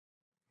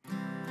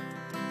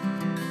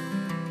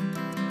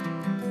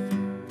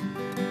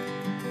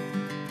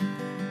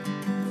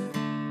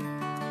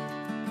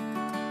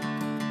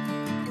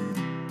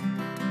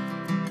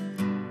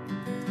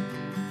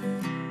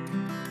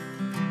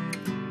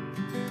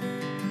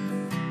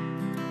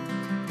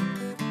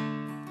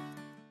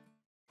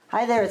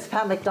Hi there, it's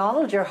Pat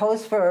McDonald, your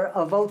host for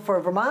A Vote for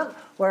Vermont,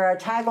 where our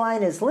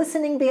tagline is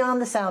listening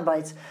beyond the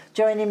soundbites.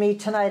 Joining me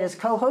tonight as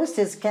co-host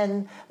is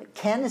Ken,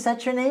 is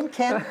that your name,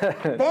 Ken?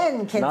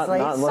 Ben Kinsley.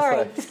 Not unless Sorry.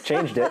 I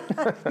changed it.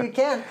 You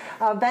can.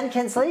 Ben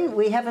Kinsley,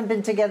 we haven't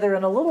been together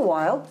in a little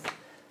while.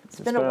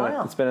 It's been a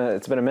while.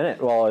 It's been a minute.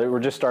 Well,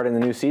 we're just starting the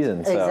new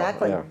season. So,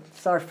 exactly. Yeah.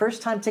 It's our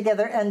first time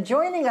together. And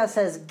joining us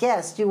as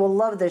guest, you will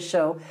love this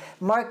show,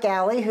 Mark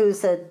Galley,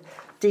 who's a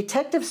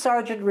Detective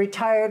Sergeant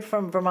retired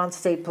from Vermont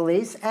State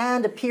Police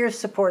and a peer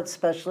support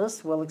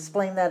specialist. We'll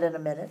explain that in a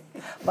minute.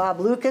 Bob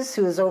Lucas,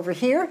 who is over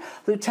here,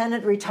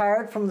 Lieutenant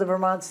retired from the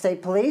Vermont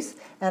State Police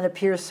and a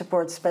peer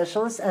support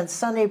specialist. And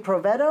Sonny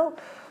Provetto,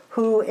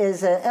 who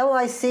is a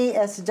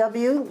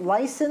LICSW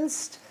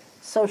licensed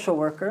social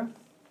worker,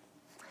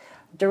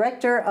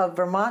 Director of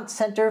Vermont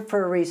Center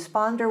for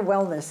Responder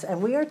Wellness.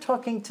 And we are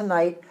talking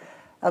tonight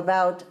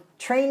about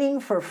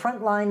training for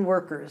frontline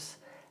workers.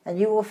 And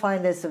you will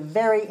find this a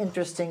very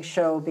interesting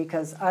show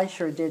because I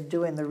sure did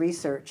doing the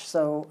research.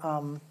 So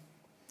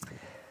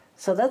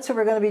that's what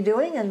we're going to be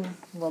doing, and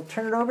we'll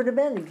turn it over to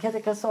Ben to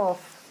kick us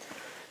off.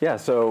 Yeah,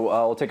 so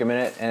we'll take a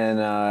minute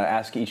and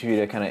ask each of you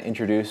to kind of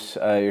introduce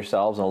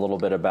yourselves and a little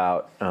bit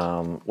about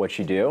what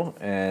you do.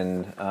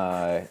 And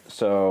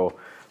so,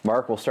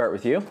 Mark, we'll start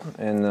with you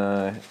and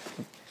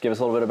give us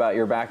a little bit about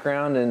your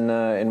background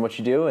and what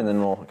you do, and then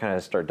we'll kind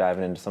of start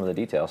diving into some of the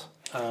details.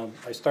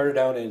 I started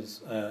out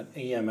as an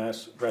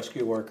EMS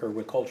rescue worker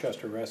with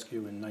Colchester Rescue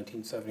in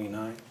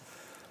 1979.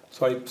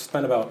 So I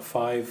spent about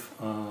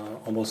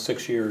almost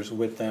 6 years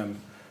with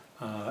them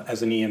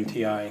as an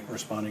EMTI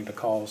responding to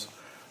calls.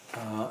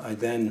 I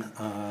then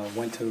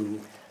went to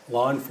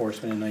law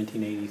enforcement in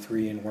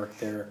 1983 and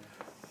worked there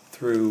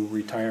through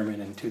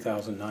retirement in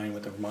 2009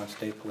 with the Vermont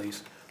State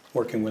Police,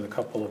 working with a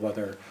couple of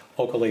other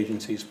local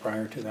agencies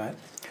prior to that.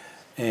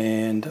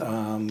 And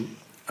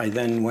I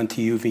then went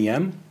to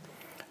UVM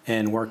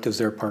and worked as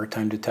their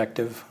part-time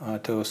detective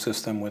to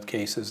assist them with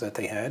cases that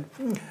they had.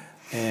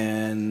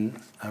 And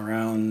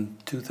around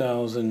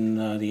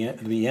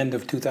the end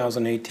of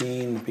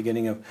 2018, the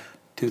beginning of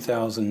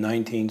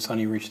 2019,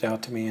 Sonny reached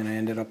out to me, and I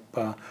ended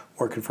up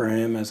working for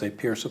him as a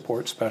peer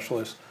support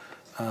specialist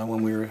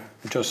when we were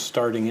just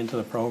starting into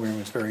the program. It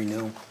was very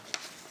new.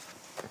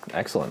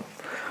 Excellent.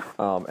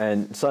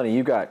 And Sonny,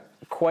 you got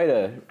quite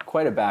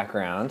a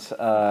background,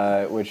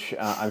 which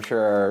I'm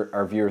sure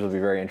our viewers will be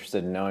very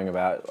interested in knowing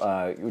about.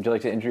 Would you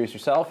like to introduce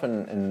yourself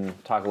and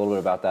talk a little bit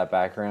about that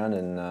background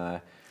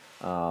and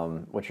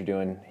what you're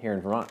doing here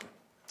in Vermont?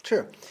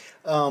 Sure.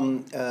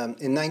 In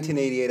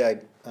 1988,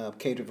 I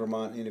came to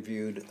Vermont,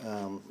 interviewed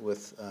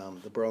with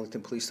the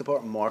Burlington Police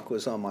Department. Mark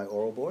was on my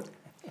oral board.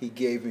 He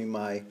gave me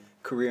my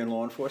career in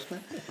law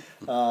enforcement.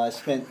 I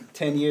spent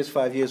 10 years,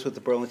 5 years with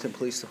the Burlington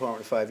Police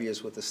Department, 5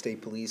 years with the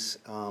state police,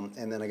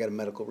 and then I got a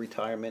medical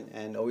retirement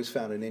and always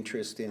found an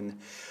interest in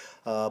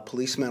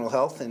police mental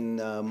health.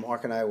 And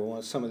Mark and I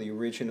were some of the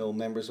original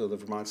members of the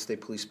Vermont State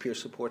Police Peer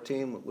Support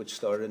Team, which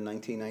started in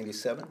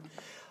 1997.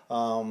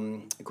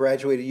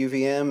 Graduated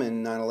UVM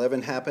and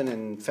 9/11 happened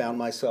and found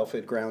myself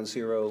at ground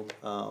zero,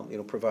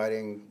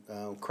 providing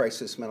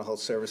crisis mental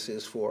health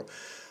services for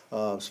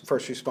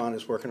first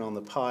responders working on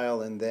the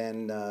pile, and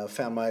then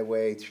found my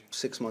way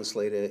 6 months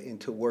later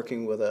into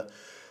working with a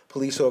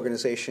police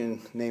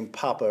organization named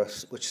PAPA,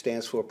 which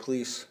stands for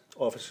Police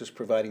Officers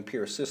Providing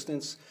Peer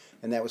Assistance,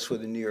 and that was for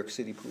the New York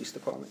City Police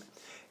Department.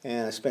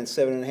 And I spent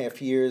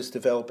 7.5 years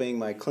developing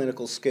my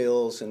clinical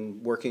skills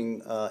and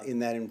working in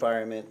that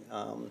environment,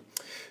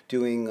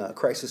 doing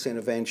crisis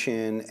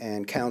intervention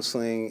and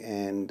counseling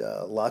and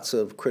lots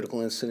of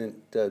critical incident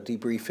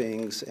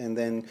debriefings, and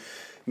then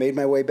made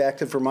my way back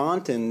to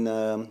Vermont, and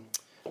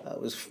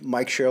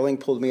Mike Sherling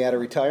pulled me out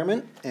of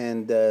retirement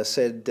and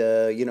said,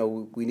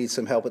 we need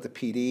some help with the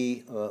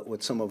PD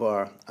with some of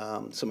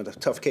the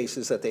tough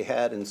cases that they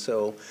had, and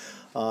so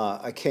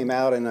I came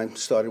out and I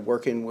started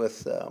working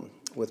with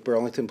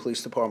Burlington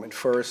Police Department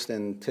first,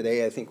 and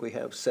today I think we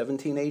have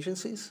 17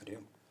 agencies. I do.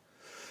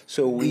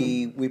 So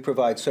we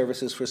provide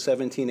services for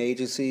 17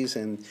 agencies,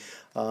 and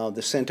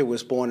the center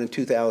was born in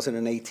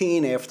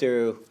 2018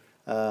 after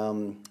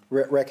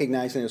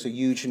recognizing there's a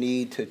huge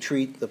need to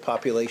treat the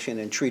population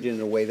and treat it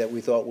in a way that we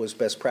thought was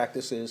best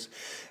practices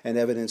and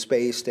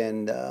evidence-based.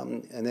 And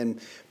then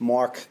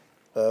Mark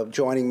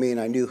joining me, and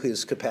I knew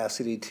his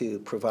capacity to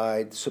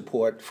provide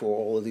support for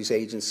all of these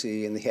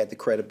agencies, and he had the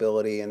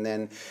credibility, and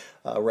then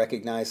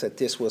recognized that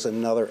this was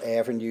another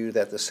avenue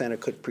that the center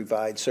could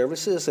provide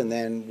services. And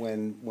then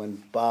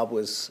when Bob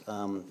was,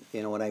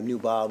 when I knew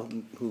Bob,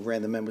 who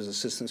ran the Members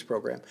Assistance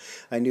Program,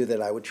 I knew that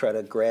I would try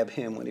to grab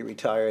him when he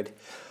retired.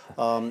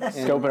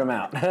 Scoping them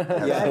out.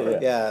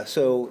 Yeah.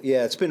 So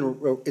it's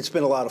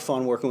been a lot of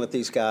fun working with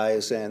these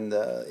guys, and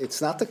it's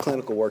not the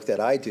clinical work that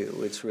I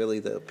do; it's really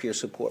the peer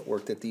support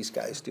work that these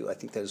guys do. I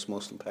think that is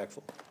most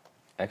impactful.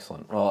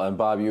 Excellent. Well, and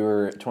Bob, you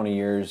were 20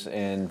 years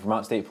in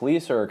Vermont State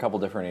Police, or a couple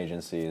different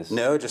agencies?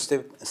 No, just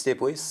State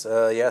Police.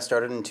 I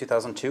started in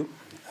 2002.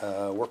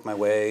 Worked my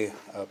way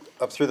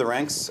up through the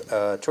ranks.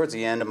 Towards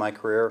the end of my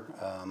career,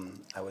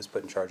 I was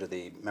put in charge of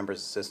the Members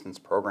Assistance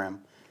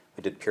Program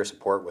we did peer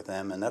support with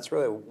them, and that's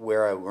really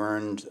where I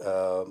learned.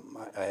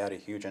 I had a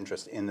huge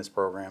interest in this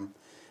program.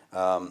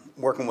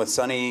 Working with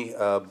Sonny,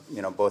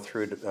 both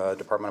through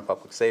Department of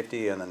Public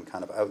Safety and then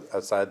kind of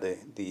outside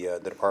the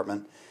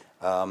department.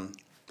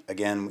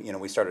 Again,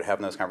 we started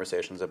having those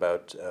conversations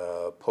about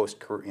post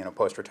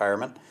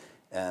retirement,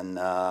 and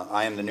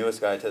I am the newest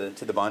guy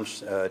to the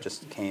bunch.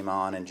 Just came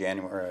on in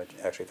January,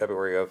 actually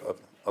February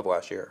of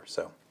last year.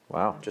 So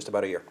wow, just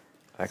about a year.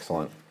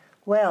 Excellent.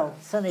 Well,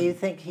 Sonny, you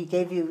think he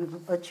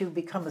let you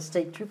become a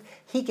state trooper?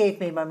 He gave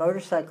me my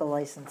motorcycle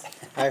license.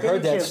 I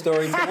heard that you?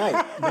 story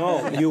tonight.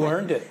 No, you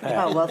earned it.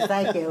 Oh, well,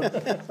 thank you. What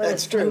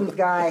That's a smooth true.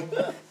 guy.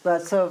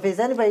 But so if there's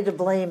anybody to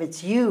blame,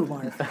 it's you,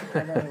 Mark.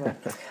 But anyway.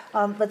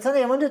 But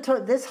Sonny, I wanted to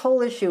talk, this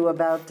whole issue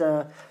about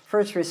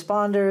first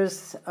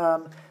responders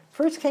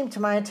first came to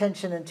my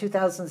attention in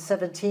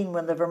 2017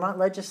 when the Vermont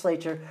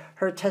legislature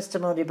heard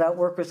testimony about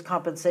workers'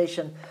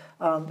 compensation,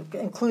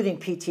 including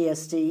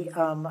PTSD.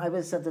 I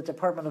was at the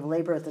Department of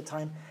Labor at the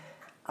time,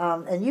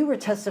 and you were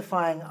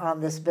testifying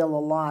on this bill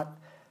a lot.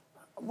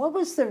 What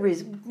was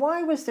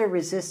why was there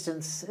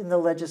resistance in the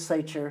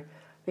legislature?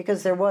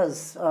 Because there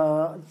was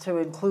to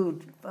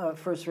include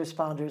first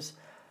responders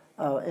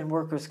in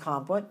workers'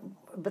 comp. But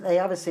they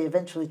obviously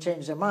eventually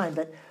changed their mind.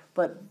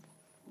 But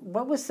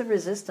what was the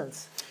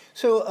resistance?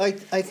 So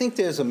I think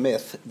there's a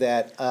myth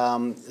that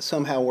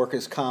somehow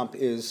workers' comp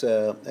is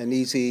an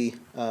easy,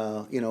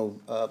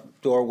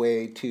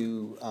 doorway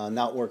to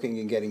not working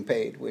and getting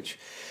paid, which,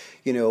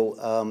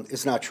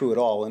 is not true at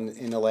all.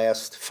 In the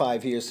last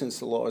 5 years since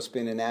the law has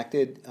been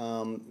enacted,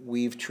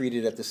 we've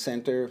treated at the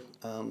center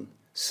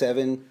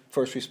 7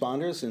 first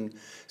responders, and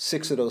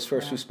 6 of those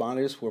first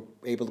responders were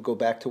able to go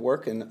back to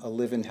work and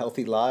living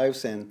healthy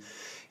lives and,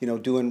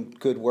 doing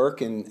good work,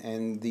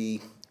 and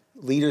the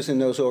leaders in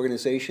those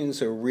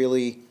organizations are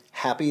really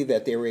happy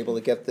that they were able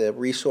to get the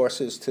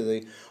resources to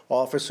the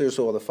officers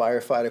or the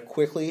firefighter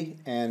quickly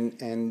and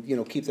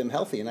keep them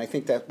healthy. And I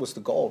think that was the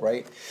goal,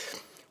 right?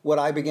 What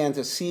I began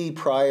to see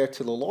prior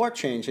to the law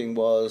changing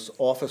was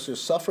officers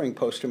suffering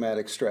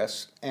post-traumatic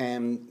stress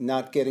and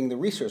not getting the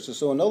resources.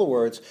 So in other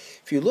words,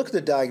 if you look at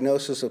the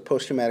diagnosis of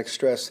post-traumatic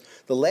stress,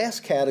 the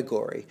last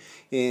category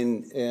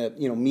in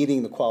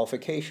meeting the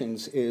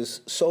qualifications is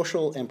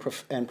social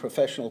and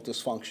professional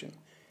dysfunction.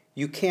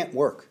 You can't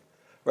work,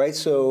 right?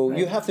 So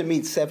you have to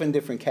meet 7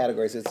 different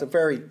categories. It's a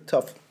very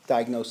tough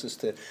diagnosis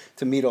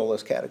to meet all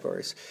those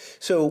categories.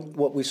 So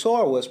what we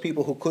saw was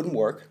people who couldn't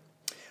work,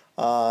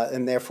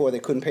 and therefore they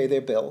couldn't pay their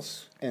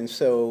bills. And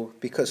so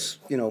because,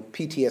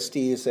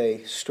 PTSD is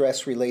a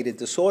stress-related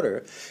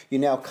disorder, you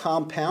now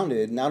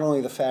compounded not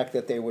only the fact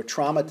that they were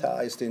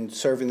traumatized in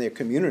serving their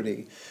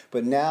community,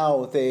 but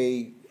now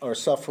they are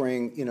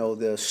suffering,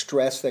 the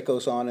stress that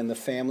goes on in the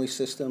family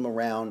system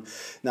around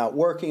not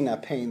working,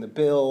 not paying the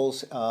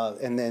bills,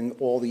 and then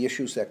all the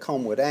issues that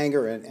come with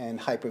anger and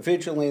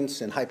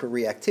hypervigilance and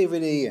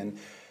hyperreactivity. And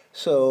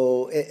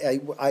so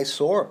I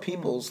saw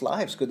people's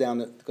lives go down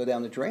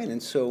the drain.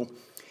 And so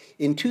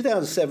in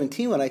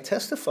 2017, when I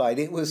testified,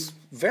 it was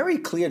very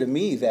clear to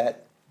me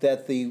that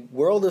the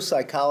world of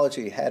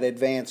psychology had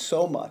advanced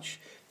so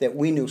much, that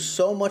we knew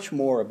so much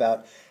more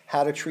about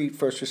how to treat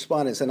first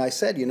responders. And I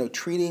said,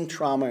 treating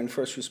trauma in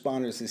first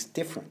responders is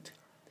different.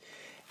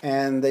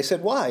 And they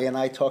said, why? And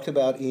I talked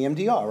about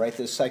EMDR, right,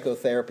 the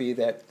psychotherapy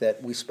that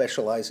we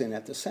specialize in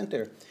at the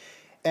center.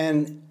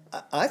 And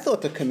I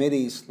thought the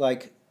committees,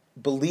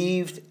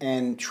 believed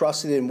and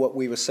trusted in what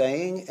we were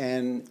saying.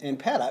 And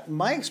Pat,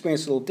 my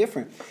experience is a little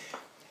different.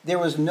 There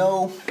was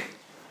no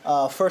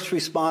first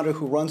responder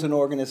who runs an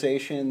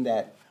organization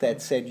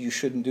that said you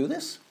shouldn't do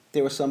this.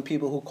 There were some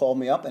people who called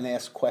me up and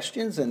asked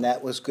questions, and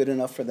that was good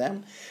enough for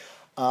them.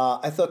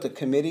 I thought the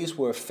committees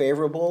were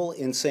favorable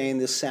in saying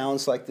this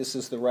sounds like this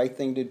is the right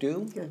thing to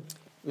do. Good.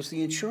 It was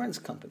the insurance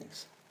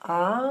companies.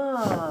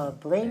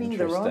 Blaming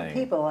the wrong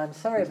people. I'm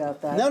sorry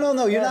about that.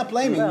 No, you're not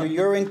blaming. Well,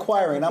 you're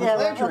inquiring. I'm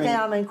glad you're okay,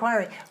 I'm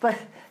inquiring. But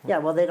they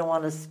don't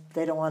want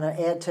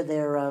to add to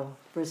their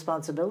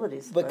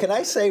responsibilities. But can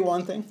I say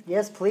one thing?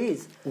 Yes,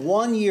 please.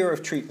 1 year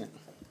of treatment.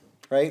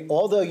 Right?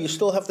 Although you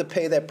still have to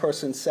pay that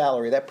person's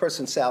salary. That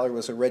person's salary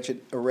was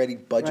already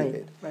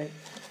budgeted. Right.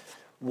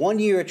 1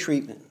 year of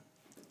treatment,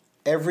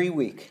 every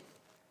week,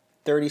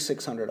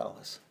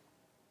 $3,600.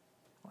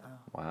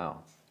 Wow.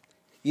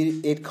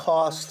 It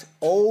cost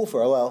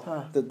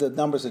over, the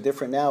numbers are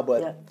different now,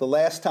 but the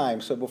last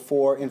time, so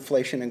before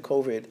inflation and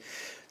COVID,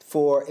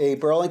 for a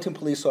Burlington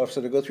police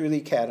officer to go through the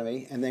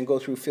academy and then go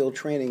through field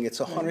training, it's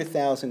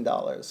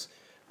 $100,000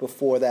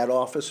 before that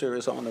officer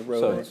is on the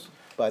road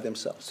by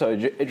themselves. So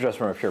just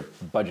from a pure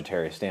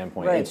budgetary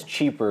standpoint, Right. it's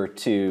cheaper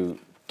to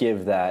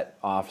give that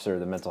officer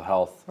the mental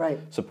health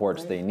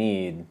supports they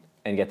need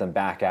and get them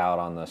back out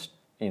on the,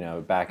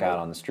 out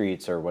on the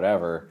streets or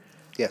whatever,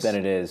 Yes. than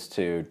it is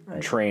to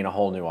train a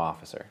whole new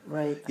officer.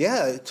 Right.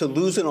 Yeah, to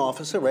lose an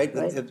officer, right?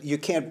 Right. You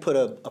can't put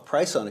a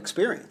price on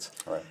experience.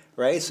 Right.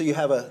 Right? So you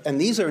have and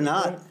these are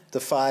not the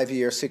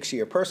 5-year,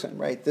 6-year person,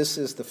 right? This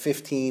is the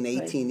 15,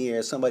 18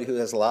 years, somebody who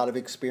has a lot of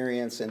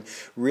experience and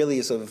really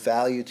is of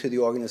value to the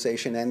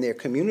organization and their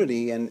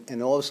community.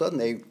 And all of a sudden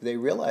they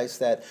realize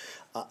that,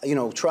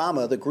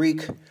 trauma, the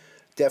Greek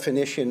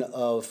definition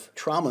of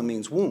trauma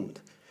means wound,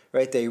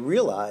 right? They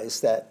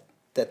realize that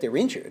they're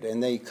injured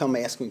and they come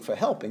asking for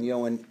help.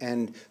 And,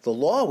 and the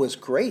law was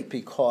great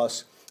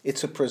because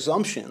it's a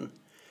presumption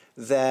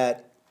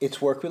that it's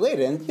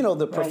work-related. And,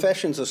 the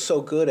professions are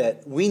so good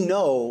at, we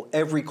know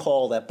every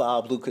call that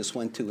Bob Lucas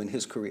went to in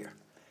his career.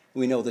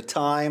 We know the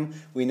time,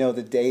 we know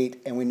the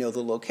date, and we know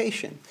the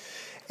location.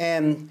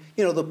 And,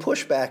 the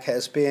pushback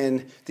has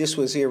been, this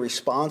was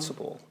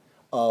irresponsible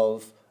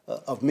of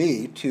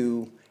me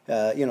to,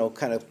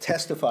 kind of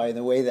testify in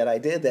the way that I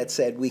did that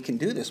said, we can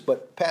do this.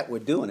 But, Pat, we're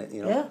doing it,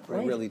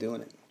 we're really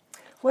doing it.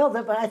 Well,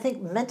 but I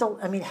think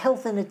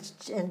health in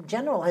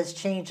general has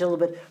changed a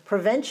little bit.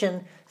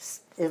 Prevention,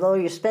 although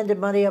you're spending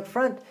money up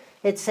front,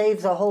 it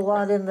saves a whole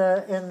lot in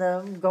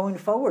the going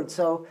forward.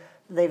 So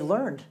they've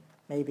learned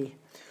maybe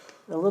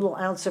a little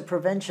ounce of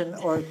prevention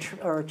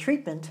or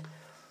treatment.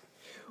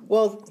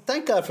 Well,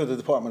 thank God for the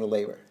Department of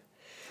Labor.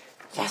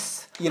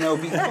 Yes.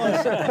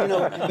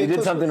 Because You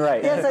did something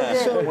right.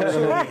 Yes,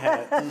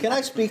 I did. Can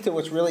I speak to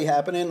what's really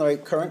happening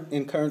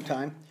in current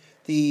time?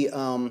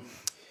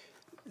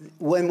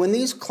 When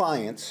these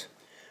clients,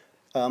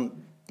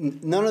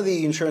 none of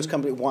the insurance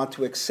companies want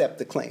to accept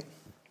the claim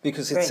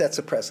because it sets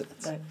a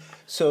precedent. Right.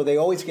 So they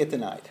always get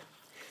denied.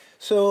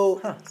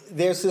 So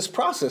there's this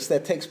process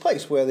that takes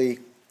place where the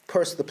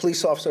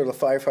police officer or the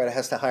firefighter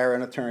has to hire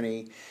an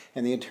attorney,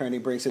 and the attorney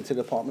brings it to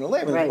the Department of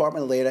Labor. The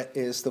Department of Labor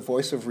is the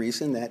voice of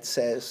reason that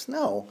says,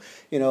 no,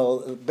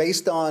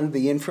 based on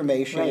the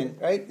information,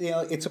 right?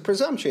 It's a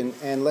presumption,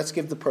 and let's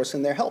give the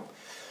person their help.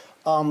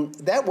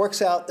 That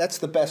works out, that's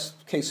the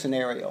best case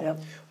scenario. Yep.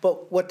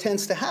 But what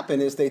tends to happen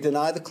is they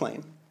deny the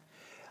claim.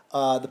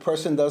 The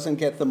person doesn't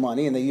get the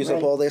money, and they use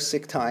up all their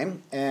sick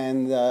time.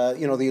 And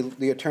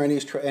the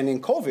attorneys and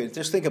in COVID,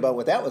 just think about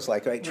what that was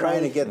like, right?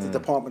 Trying to get the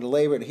Department of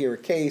Labor to hear a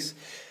case.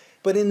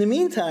 But in the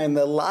meantime,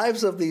 the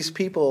lives of these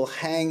people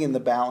hang in the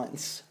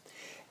balance,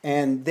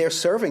 and they're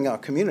serving our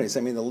communities. I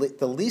mean,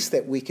 the least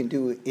that we can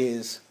do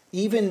is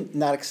even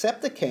not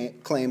accept the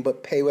claim,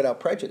 but pay without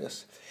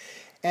prejudice.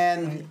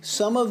 And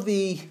some of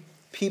the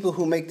people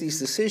who make these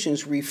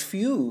decisions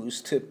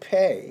refuse to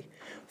pay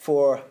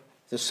for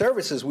the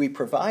services we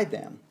provide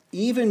them,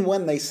 even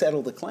when they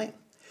settle the claim.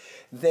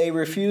 They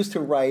refuse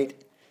to write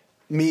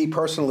me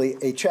personally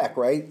a check,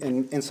 right?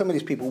 And some of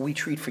these people we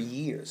treat for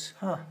years.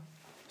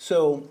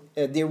 So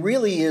there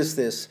really is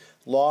this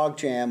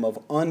logjam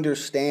of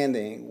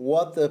understanding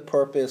what the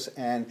purpose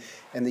and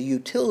the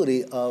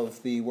utility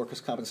of the workers'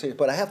 compensation.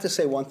 But I have to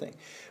say one thing.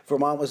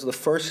 Vermont was the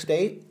first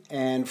state,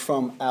 and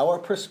from our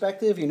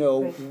perspective,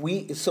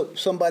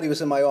 somebody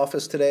was in my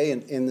office today,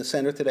 in the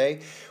center today,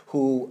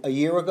 who a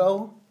year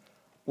ago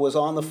was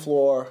on the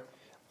floor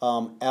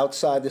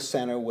outside the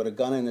center with a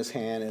gun in his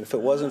hand, and if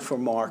it wasn't for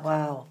Mark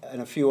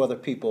and a few other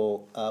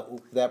people,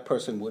 that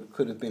person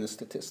could have been a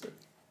statistic.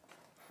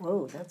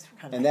 Whoa, that's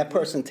kind of. And that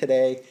person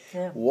today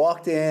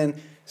walked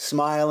in,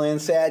 smiling,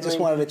 said, I just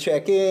wanted to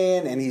check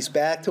in, and he's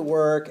back to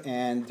work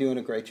and doing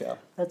a great job.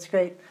 That's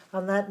great.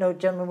 On that note,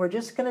 gentlemen, we're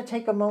just going to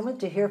take a moment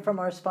to hear from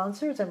our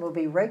sponsors, and we'll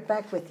be right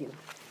back with you.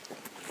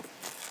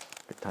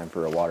 Good time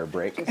for a water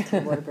break. Just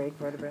a water break.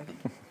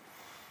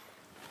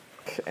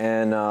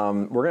 And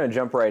we're going to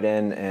jump right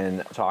in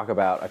and talk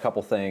about a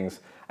couple things.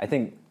 I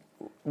think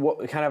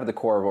what kind of at the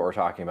core of what we're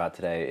talking about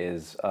today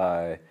is,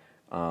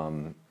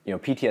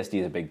 PTSD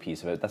is a big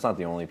piece of it. That's not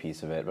the only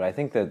piece of it, but I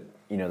think that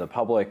the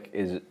public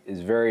is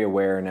very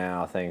aware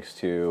now, thanks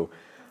to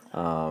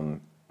a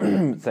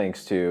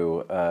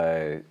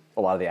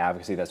lot of the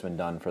advocacy that's been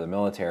done for the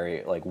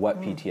military, like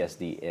what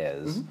PTSD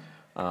is.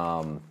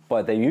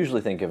 But they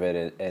usually think of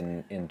it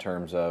in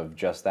terms of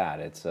just that.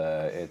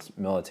 It's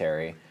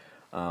military.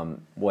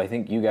 What I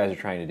think you guys are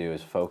trying to do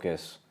is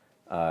focus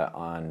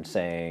on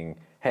saying,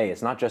 hey,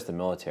 it's not just the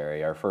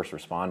military. Our first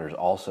responders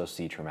also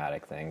see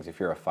traumatic things. If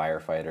you're a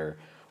firefighter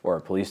or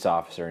a police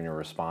officer and you're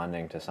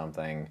responding to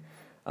something,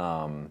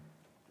 you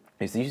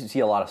see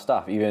a lot of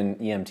stuff. Even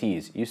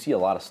EMTs, you see a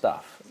lot of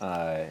stuff,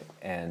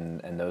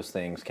 and those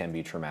things can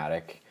be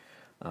traumatic.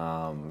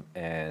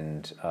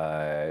 And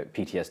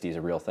PTSD is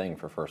a real thing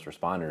for first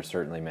responders.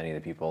 Certainly, many of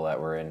the people that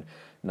were in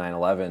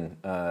 9/11,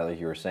 like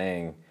you were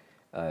saying,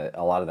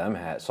 a lot of them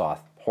saw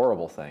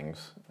horrible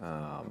things,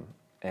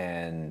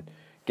 and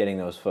getting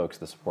those folks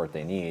the support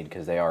they need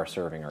because they are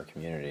serving our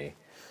community.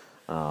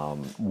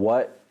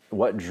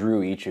 What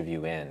drew each of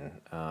you in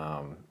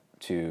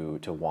to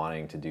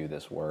wanting to do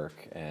this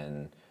work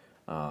and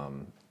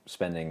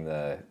spending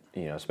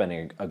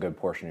a good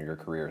portion of your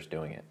careers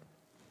doing it?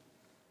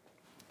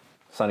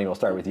 Sonny, we'll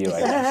start with you, I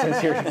guess,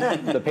 since you're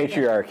the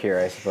patriarch here,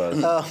 I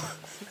suppose.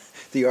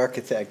 the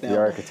architect now. The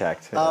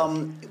architect.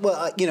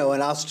 Well, you know,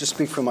 and I'll just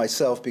speak for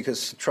myself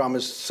because trauma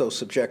is so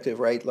subjective,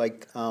 right?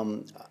 Like,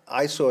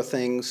 I saw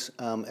things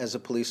as a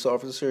police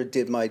officer,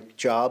 did my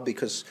job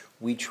because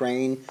we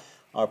train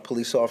our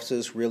police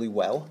officers really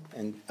well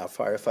and our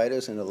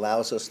firefighters, and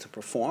allows us to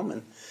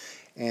perform.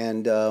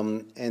 And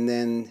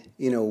then,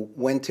 you know,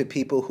 went to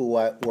people who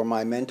were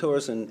my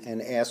mentors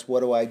and asked, what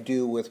do I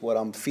do with what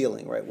I'm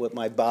feeling, right? What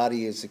my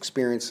body is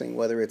experiencing,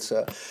 whether it's,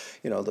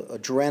 you know, the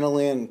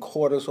adrenaline,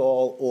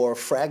 cortisol, or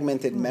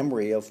fragmented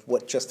memory of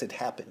what just had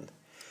happened.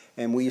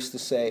 And we used to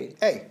say,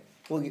 hey,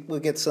 we'll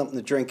get something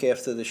to drink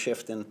after the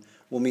shift and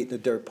we'll meet in the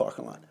dirt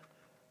parking lot.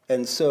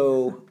 And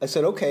so I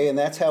said, okay, and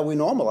that's how we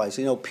normalize.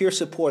 You know, peer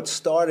support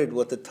started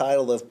with the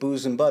title of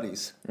Booze and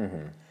Buddies,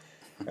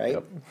 right?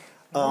 Yep.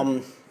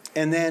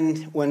 And then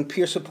when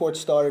peer support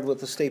started with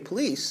the state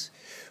police,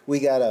 we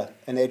got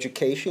an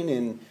education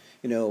in,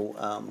 you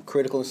know,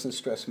 critical incident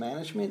stress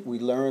management. We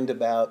learned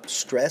about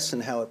stress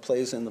and how it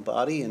plays in the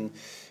body, and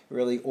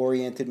really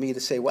oriented me to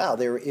say, wow,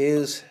 there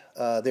is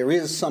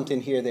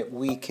something here that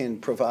we can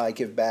provide,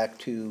 give back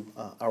to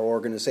our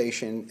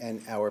organization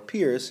and our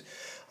peers.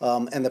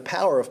 And the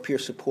power of peer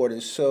support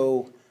is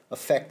so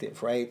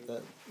effective, right?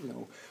 You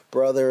know,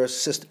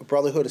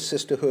 brotherhood,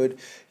 sisterhood,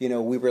 you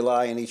know, we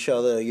rely on each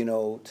other, you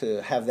know,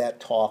 to have that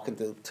talk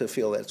and to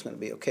feel that it's going to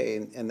be okay.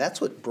 And that's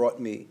what brought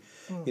me,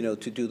 you know,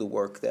 to do the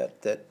work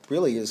that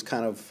really is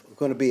kind of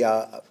going to be,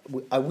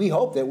 we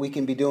hope that we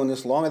can be doing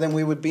this longer than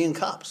we would be in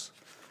cops.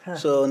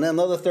 So in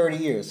another 30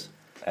 years.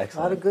 Excellent.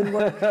 A lot of good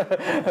work.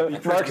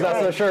 Mark's not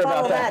so sure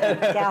about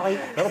that. Callie.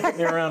 That'll put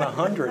me around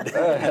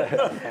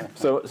 100.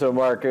 So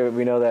Mark,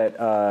 we know that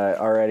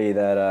already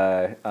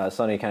that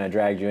Sonny kind of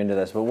dragged you into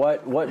this, but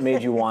what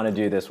made you want to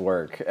do this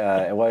work?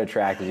 And what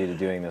attracted you to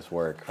doing this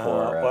work for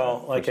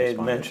well, like I had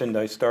responders? mentioned,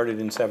 I started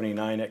in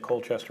 '79 at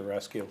Colchester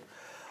Rescue.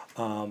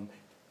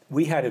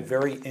 We had a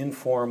very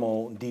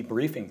informal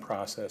debriefing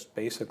process,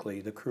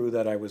 basically. The crew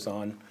that I was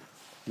on,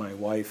 my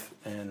wife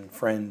and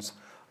friends,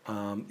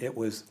 it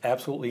was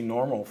absolutely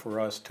normal for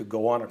us to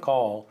go on a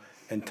call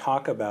and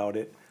talk about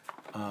it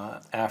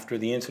after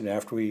the incident,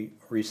 after we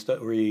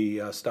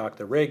restocked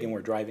the rig and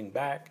we're driving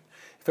back.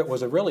 If it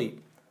was a really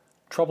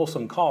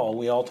troublesome call,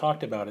 we all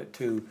talked about it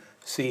to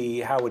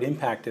see how it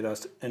impacted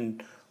us.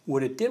 And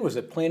what it did was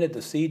it planted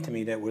the seed to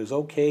me that it was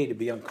okay to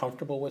be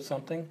uncomfortable with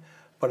something,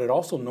 but it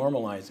also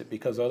normalized it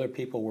because other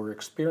people were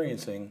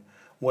experiencing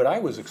what I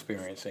was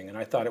experiencing, and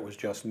I thought it was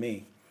just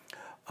me.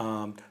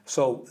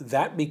 So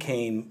that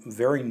became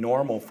very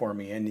normal for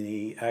me, and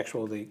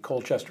the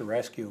Colchester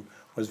Rescue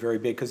was very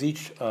big because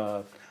each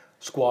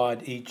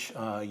squad, each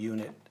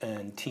unit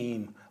and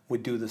team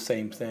would do the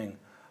same thing.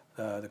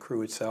 The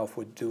crew itself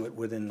would do it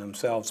within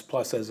themselves,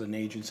 plus as an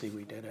agency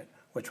we did it,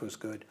 which was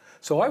good.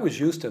 So I was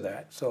used to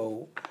that.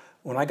 So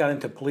when I got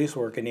into police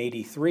work in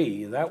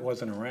 '83, that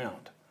wasn't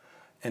around.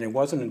 And it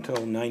wasn't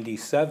until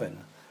 '97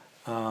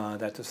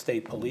 that the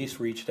state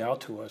police reached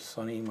out to us,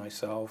 Sonny,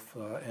 myself,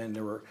 and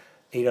there were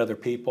 8 other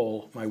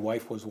people. My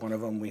wife was one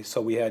of them.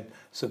 So we had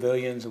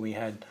civilians and we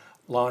had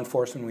law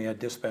enforcement, we had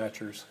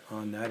dispatchers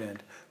on that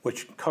end,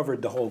 which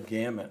covered the whole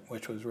gamut,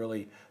 which was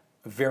really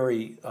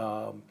very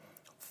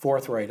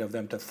forthright of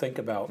them to think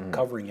about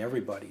covering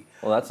everybody.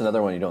 Well, that's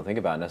another one you don't think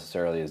about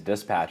necessarily is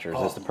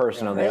dispatchers. It's the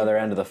person on the other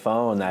end of the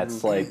phone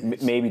that's like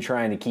maybe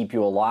trying to keep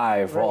you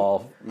alive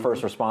while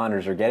first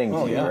responders are getting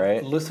to you,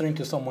 right? Listening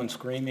to someone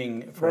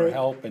screaming for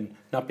help and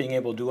not being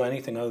able to do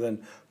anything other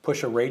than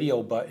push a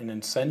radio button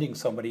and sending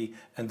somebody,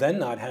 and then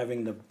not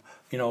having the,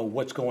 you know,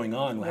 what's going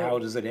on, how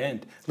does it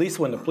end? At least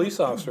when the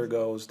police officer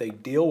goes, they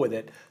deal with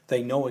it,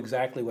 they know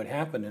exactly what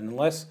happened, and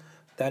unless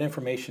that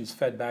information is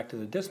fed back to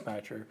the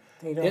dispatcher,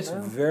 it's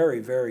very,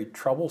 very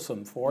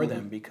troublesome for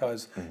them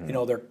because you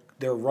know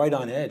they're right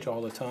on edge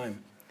all the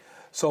time.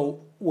 So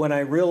when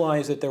I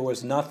realized that there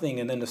was nothing,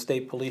 and then the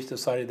state police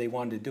decided they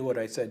wanted to do it,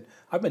 I said,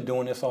 I've been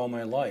doing this all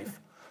my life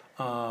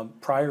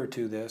prior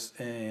to this,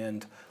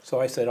 and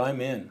so I said,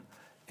 I'm in.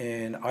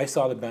 And I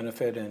saw the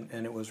benefit,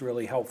 and it was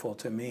really helpful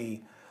to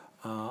me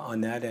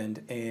on that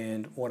end.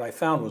 And what I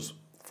found was,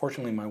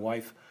 fortunately, my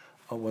wife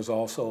was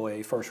also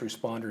a first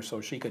responder, so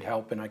she could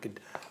help, and I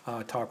could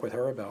talk with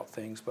her about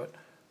things. But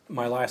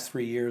my last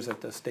 3 years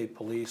at the state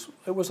police,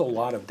 it was a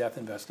lot of death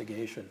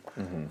investigation.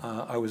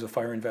 I was a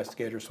fire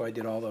investigator, so I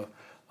did all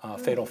the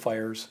fatal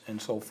fires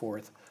and so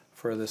forth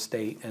for the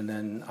state, and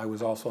then I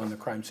was also on the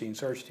crime scene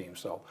search team.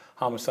 So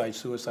homicide,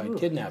 suicide,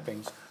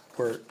 kidnappings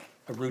were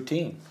a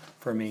routine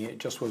for me. It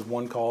just was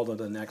one call to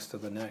the next to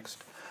the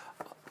next.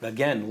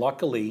 Again,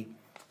 luckily,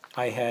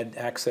 I had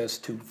access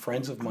to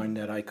friends of mine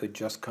that I could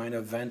just kind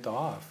of vent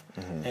off.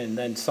 And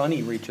then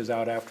Sonny reaches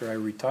out after I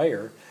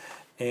retire,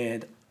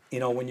 and you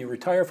know, when you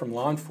retire from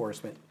law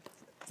enforcement,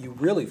 you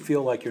really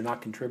feel like you're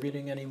not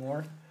contributing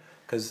anymore,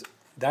 because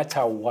that's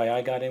why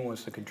I got in,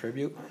 was to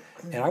contribute.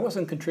 And I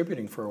wasn't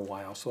contributing for a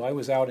while, so I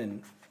was out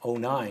in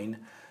 '09,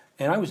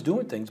 and I was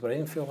doing things, but I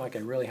didn't feel like I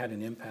really had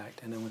an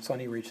impact. And then when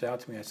Sonny reached out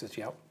to me, I said,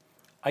 yeah,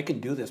 I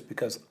can do this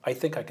because I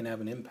think I can have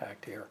an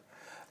impact here.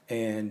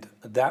 And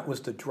that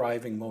was the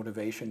driving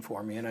motivation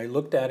for me. And I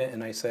looked at it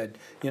and I said,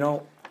 you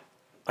know,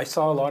 I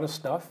saw a lot of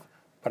stuff,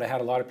 but I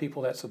had a lot of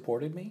people that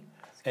supported me,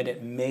 and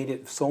it made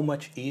it so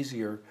much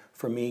easier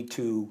for me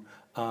to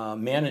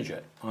manage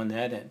it on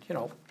that end. You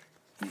know,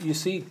 you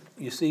see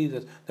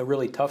the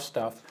really tough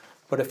stuff,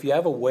 but if you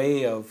have a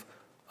way of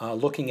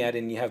looking at it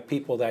and you have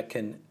people that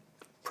can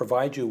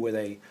provide you with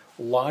a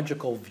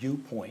logical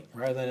viewpoint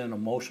rather than an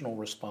emotional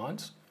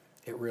response,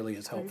 it really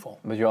is helpful.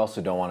 But you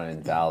also don't want to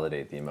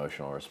invalidate the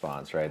emotional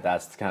response, right?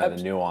 That's kind of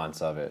the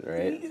nuance of it,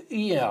 right?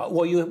 Yeah,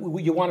 well,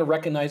 you want to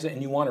recognize it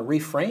and you want to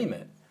reframe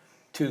it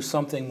to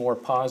something more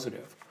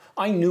positive.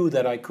 I knew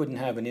that I couldn't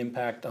have an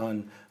impact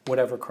on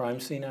whatever crime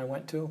scene I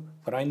went to,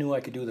 but I knew I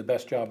could do the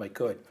best job I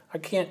could. I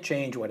can't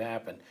change what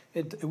happened.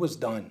 It was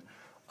done.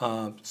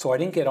 So I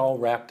didn't get all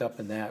wrapped up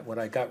in that. What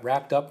I got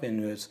wrapped up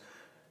in is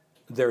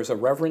there's a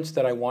reverence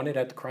that I wanted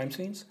at the crime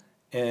scenes,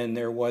 and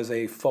there was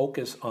a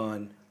focus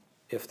on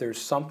if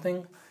there's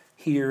something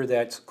here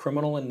that's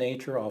criminal in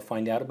nature, I'll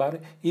find out about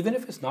it. Even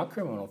if it's not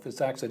criminal, if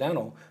it's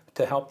accidental,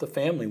 to help the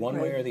family one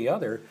way or the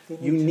other,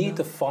 you need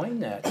to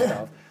find that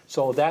stuff.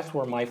 So that's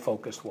where my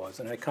focus was.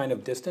 And I kind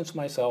of distanced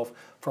myself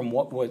from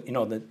what was, you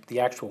know, the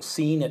actual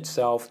scene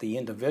itself, the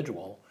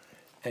individual,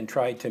 and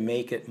tried to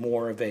make it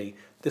more of a,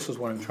 this is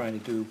what I'm trying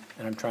to do,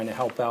 and I'm trying to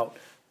help out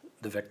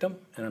the victim,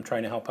 and I'm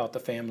trying to help out the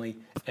family,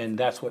 and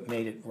that's what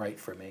made it right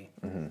for me.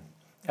 Mm-hmm.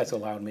 That's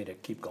allowed me to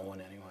keep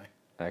going anyway.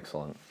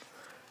 Excellent.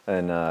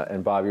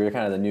 And Bob, you're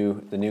kind of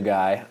the new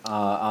guy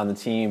on the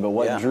team, but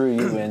what drew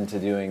you into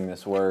doing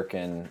this work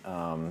and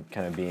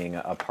kind of being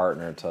a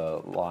partner to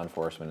law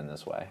enforcement in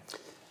this way?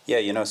 Yeah,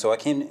 you know, so I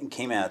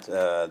came at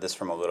this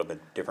from a little bit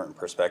different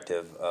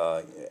perspective.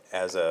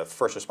 As a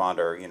first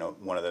responder, you know,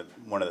 one of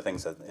the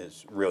things that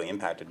is really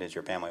impacted is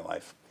your family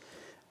life.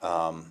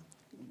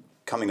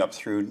 Coming up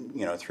through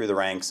the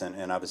ranks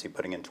and obviously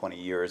putting in 20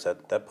 years,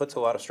 that puts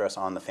a lot of stress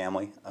on the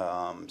family.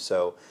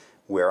 So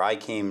where I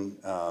came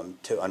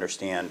to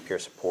understand peer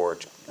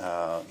support,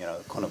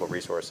 clinical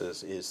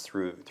resources is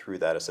through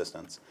that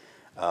assistance.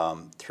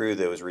 Through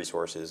those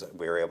resources,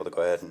 we were able to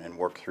go ahead and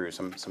work through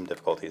some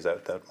difficulties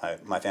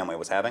that my family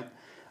was having.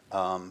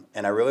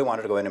 And I really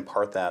wanted to go ahead and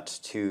impart that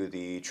to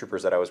the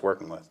troopers that I was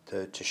working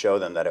with, to show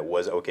them that it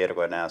was okay to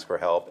go ahead and ask for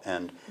help,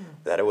 and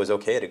that it was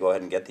okay to go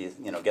ahead and get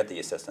the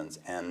assistance,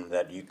 and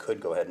that you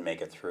could go ahead and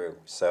make it through.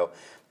 So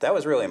that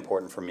was really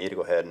important for me to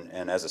go ahead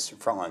and as a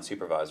frontline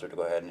supervisor, to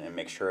go ahead and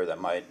make sure that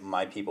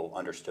my people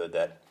understood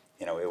that,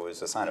 you know, it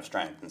was a sign of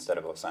strength instead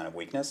of a sign of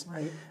weakness.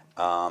 Right.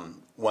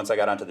 Once I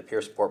got onto the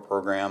peer support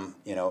program,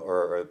 you know,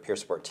 or peer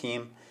support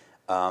team,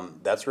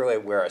 that's really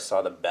where I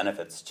saw the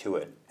benefits to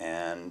it.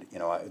 And, you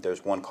know,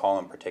 there's one call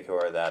in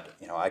particular that,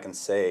 you know, I can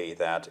say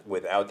that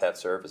without that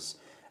service,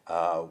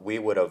 we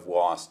would have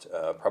lost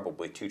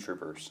probably 2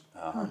 troopers,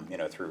 you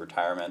know, through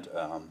retirement,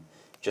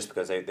 just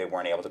because they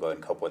weren't able to go ahead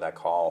and cope with that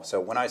call. So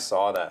when I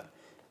saw that,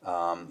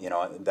 you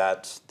know,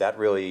 that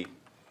really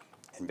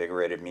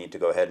invigorated me to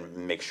go ahead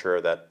and make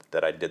sure that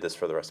I did this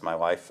for the rest of my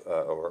life,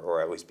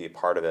 or at least be a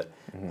part of it.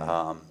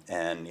 Mm-hmm.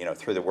 And you know,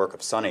 through the work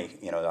of Sonny,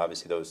 you know,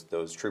 obviously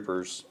those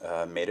troopers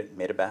made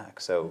it back.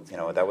 So you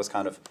know, that was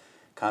kind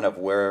of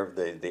where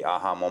the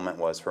aha moment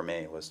was for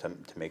me, was to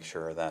make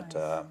sure that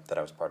that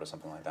I was part of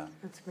something like that.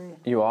 That's great.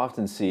 You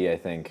often see, I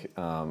think,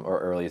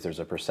 or at least there's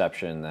a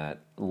perception that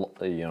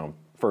you know,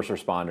 first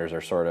responders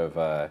are sort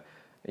of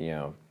you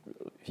know,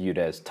 viewed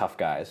as tough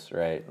guys,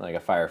 right? Like a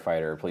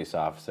firefighter, a police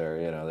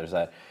officer, you know, there's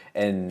that.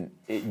 And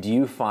do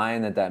you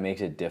find that makes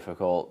it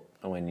difficult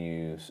when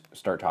you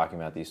start talking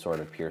about these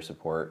sort of peer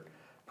support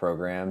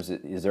programs?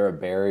 Is there a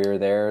barrier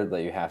there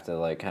that you have to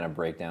like kind of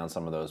break down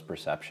some of those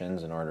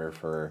perceptions in order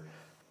for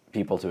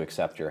people to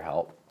accept your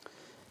help?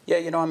 Yeah,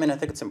 you know, I mean, I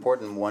think it's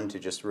important, one, to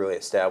just really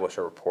establish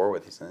a rapport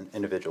with these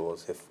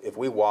individuals. If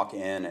we walk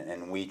in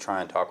and we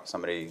try and talk with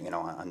somebody, you know,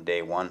 on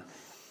day one,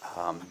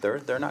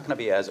 they're not going to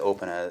be as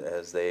open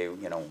as they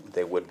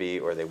would be,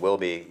 or they will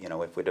be, you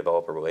know, if we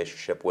develop a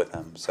relationship with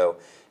them. So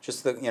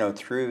just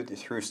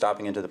through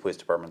stopping into the police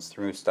departments,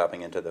 through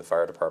stopping into the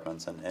fire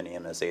departments and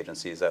EMS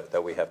agencies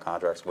that we have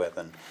contracts with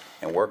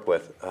and work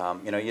with,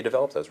 you know, you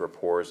develop those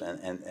rapports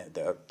and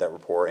that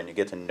rapport, and you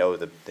get to know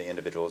the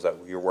individuals that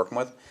you're working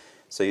with.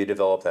 So you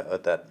develop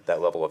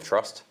that level of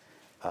trust.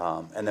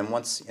 And then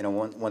once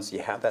you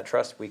have that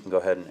trust, we can go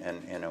ahead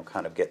and you know,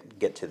 kind of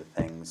get to the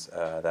things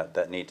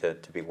that need to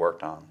be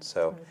worked on.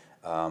 So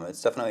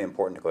it's definitely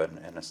important to go ahead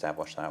and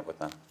establish that with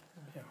them.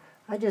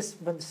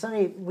 When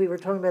Sonny, we were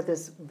talking about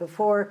this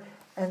before,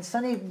 and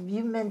Sonny,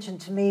 you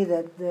mentioned to me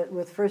that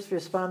with first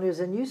responders,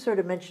 and you sort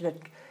of mentioned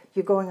it,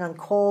 you're going on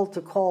call to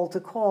call to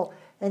call,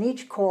 and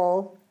each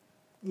call,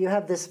 you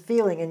have this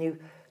feeling, and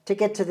to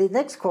get to the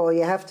next call,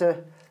 you have to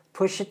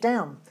push it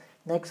down.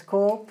 Next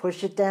call,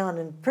 push it down,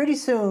 and pretty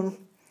soon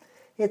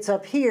it's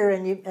up here,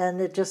 and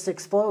it just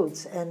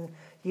explodes, and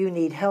you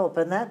need help.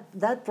 And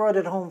that brought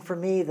it home for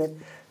me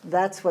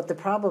that's what the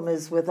problem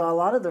is with a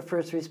lot of the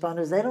first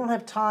responders. They don't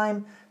have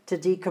time to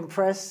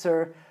decompress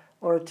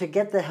or to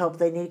get the help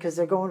they need, because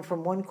they're going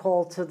from one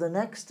call to the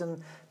next,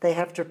 and they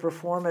have to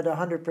perform at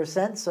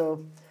 100%.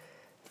 So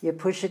you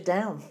push it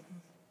down,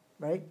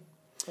 right?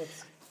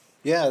 That's,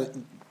 Yeah,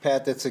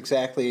 Pat, that's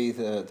exactly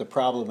the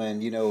problem.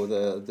 And, you know,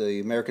 the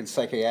American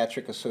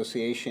Psychiatric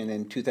Association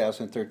in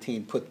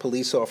 2013 put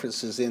police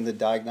officers in the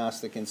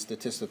Diagnostic and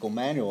Statistical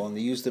Manual, and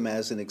they used them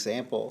as an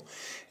example.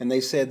 And they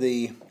said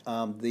the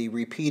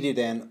repeated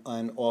and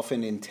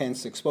often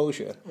intense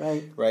exposure,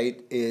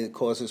 right, it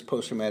causes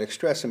post-traumatic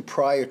stress. And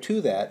prior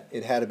to that,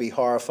 it had to be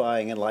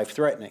horrifying and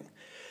life-threatening.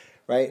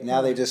 Right?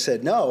 Now they just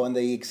said no, and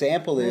the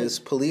example is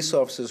police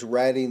officers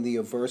writing the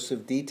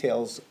aversive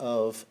details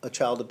of a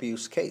child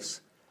abuse case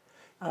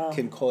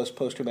can cause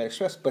post-traumatic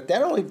stress. But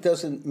that only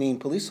doesn't mean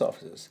police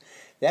officers.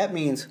 That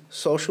means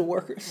social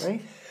workers,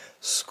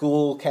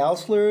 school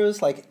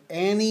counselors, like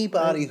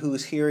anybody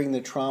who's hearing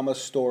the trauma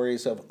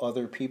stories of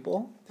other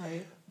people,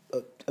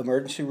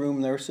 emergency room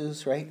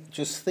nurses, right?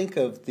 Just think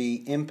of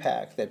the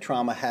impact that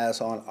trauma has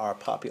on our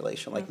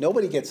population. Like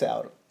nobody gets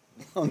out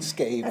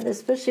unscathed. and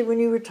especially when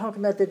you were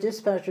talking about the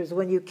dispatchers,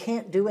 when you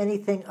can't do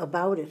anything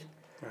about it,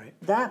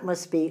 that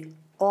must be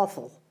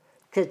awful,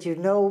 because you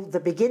know the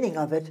beginning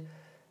of it,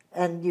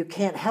 and you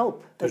can't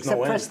help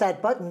except press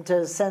that button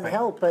to send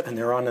help. But and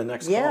they're on the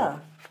next call.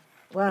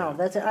 Wow,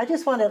 that's it. I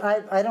just wanted,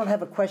 I don't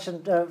have a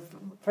question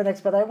for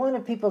next, but I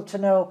wanted people to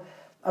know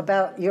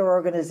about your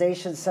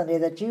organization, Sunday,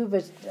 that you've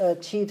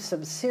achieved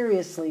some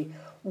seriously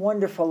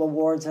wonderful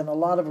awards and a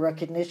lot of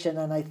recognition.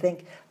 And I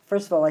think,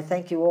 first of all, I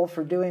thank you all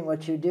for doing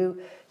what you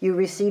do. You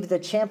received the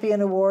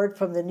Champion Award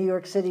from the New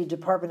York City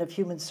Department of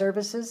Human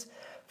Services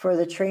for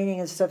the training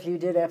and stuff you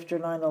did after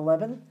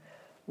 9/11,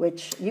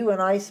 which you and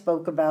I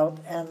spoke about,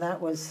 and that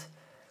was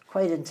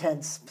quite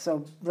intense.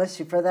 So bless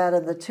you for that.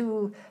 And the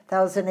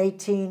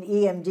 2018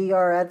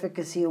 EMDR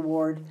Advocacy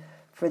Award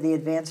for the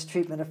advanced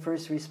treatment of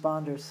first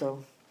responders.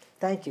 So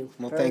thank you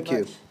very thank much.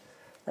 you.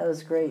 That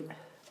was great.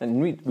 And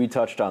we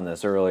touched on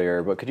this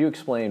earlier, but could you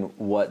explain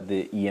what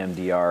the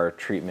EMDR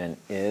treatment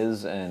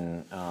is,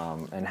 and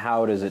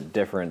how does it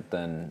different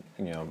than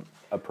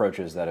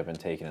approaches that have been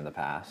taken in the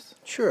past?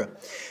 Sure.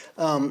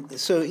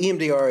 So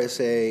EMDR is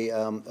a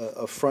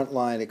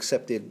frontline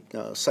accepted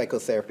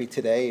psychotherapy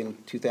today in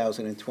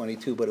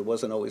 2022, but it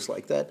wasn't always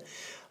like that.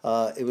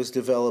 It was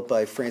developed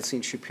by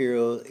Francine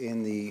Shapiro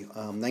in the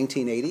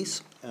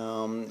 1980s,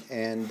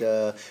 and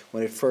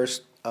when it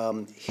first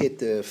hit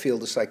the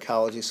field of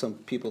psychology, some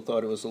people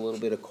thought it was a little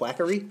bit of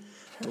quackery,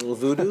 a little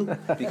voodoo,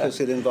 because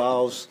it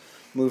involves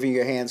moving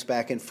your hands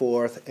back and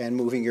forth and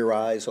moving your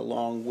eyes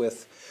along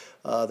with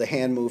the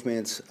hand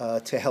movements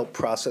to help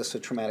process a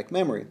traumatic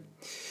memory.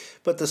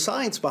 But the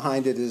science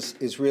behind it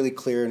is really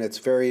clear, and it's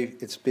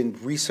been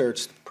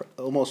researched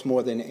almost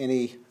more than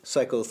any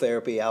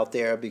psychotherapy out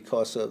there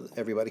because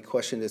everybody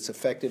questioned its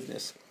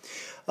effectiveness.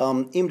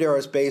 EMDR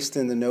is based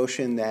in the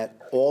notion that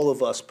all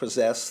of us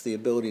possess the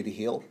ability to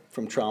heal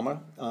from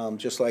trauma,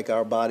 just like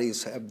our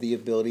bodies have the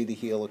ability to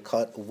heal a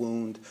cut, a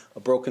wound, a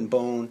broken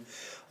bone.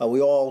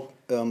 We all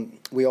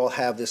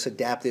have this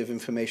adaptive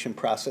information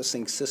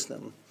processing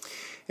system.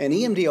 And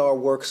EMDR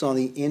works on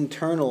the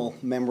internal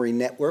memory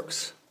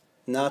networks,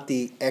 not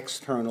the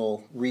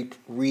external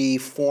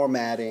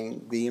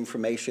reformatting the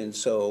information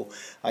so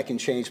I can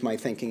change my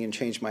thinking and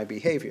change my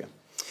behavior.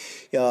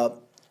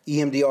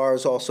 EMDR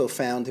is also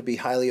found to be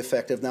highly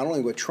effective not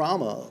only with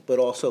trauma, but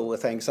also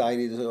with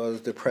anxiety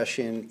disorders,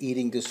 depression,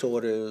 eating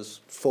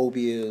disorders,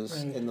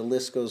 phobias, and the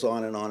list goes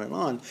on and on and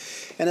on.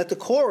 And at the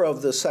core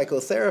of the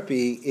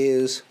psychotherapy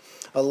is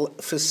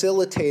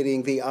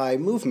facilitating the eye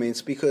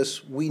movements,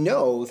 because we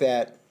know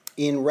that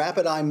in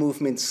rapid eye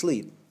movement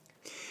sleep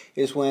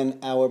is when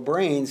our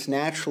brains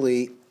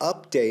naturally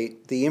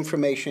update the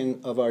information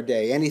of our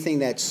day, anything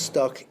that's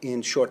stuck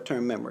in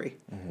short-term memory,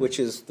 which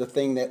is the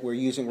thing that we're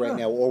using right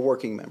now, or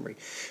working memory.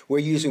 We're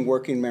using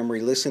working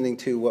memory, listening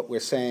to what we're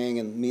saying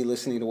and me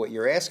listening to what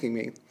you're asking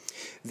me.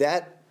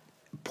 That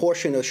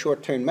portion of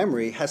short-term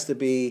memory has to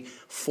be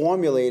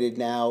formulated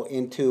now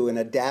into an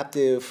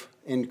adaptive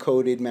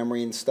encoded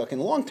memory and stuck in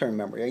long-term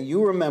memory.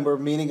 You remember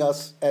meeting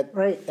us at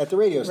the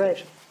radio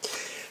station.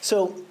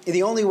 So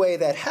the only way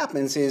that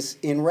happens is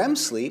in REM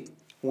sleep,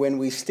 when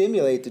we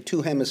stimulate the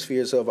two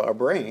hemispheres of our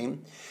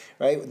brain,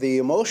 right? The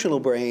emotional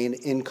brain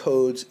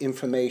encodes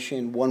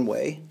information one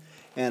way,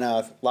 and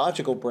our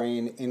logical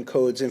brain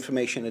encodes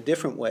information a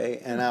different way,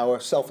 and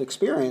our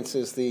self-experience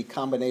is the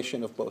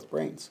combination of both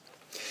brains.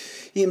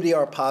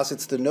 EMDR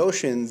posits the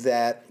notion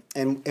that,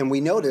 and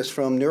we know this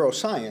from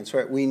neuroscience,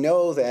 right? We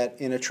know that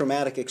in a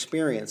traumatic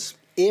experience,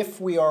 if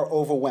we are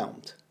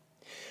overwhelmed,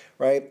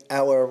 right,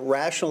 our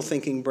rational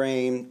thinking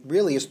brain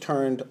really is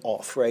turned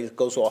off, right? It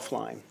goes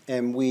offline,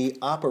 and we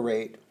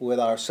operate with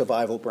our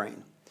survival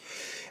brain.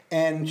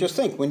 And just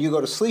think, when you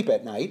go to sleep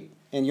at night,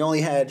 and you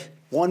only had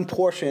one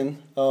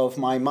portion of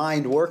my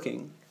mind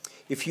working,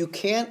 if you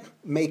can't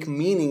make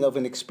meaning of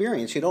an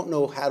experience, you don't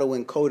know how to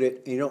encode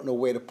it, and you don't know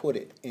where to put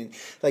it. And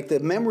like the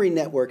memory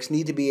networks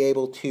need to be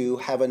able to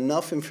have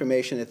enough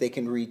information that they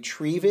can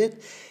retrieve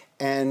it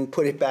and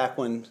put it back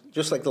when,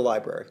 just like the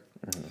library.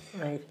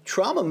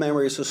 Trauma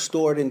memories are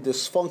stored in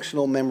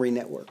dysfunctional memory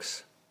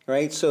networks,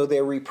 right? So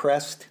they're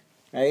repressed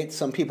right?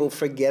 Some people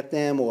forget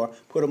them or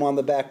put them on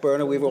the back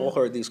burner. We've all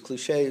heard these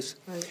cliches.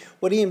 Right.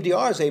 What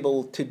EMDR is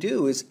able to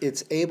do is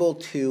it's able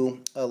to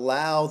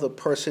allow the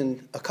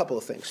person a couple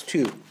of things.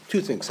 Two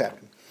things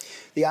happen.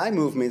 The eye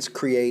movements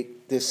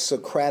create this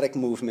Socratic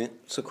movement,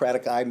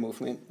 Socratic eye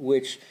movement,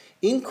 which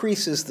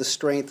increases the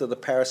strength of the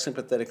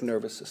parasympathetic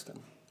nervous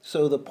system.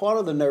 So the part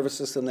of the nervous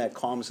system that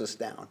calms us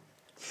down.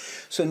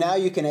 So now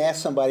you can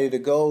ask somebody to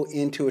go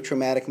into a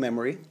traumatic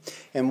memory,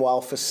 and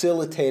while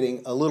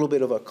facilitating a little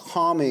bit of a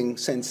calming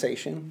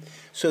sensation,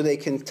 so they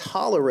can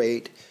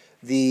tolerate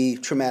the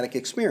traumatic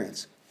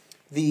experience.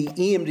 The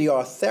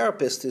EMDR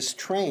therapist is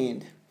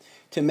trained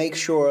to make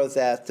sure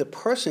that the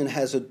person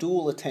has a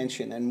dual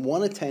attention, and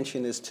one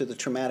attention is to the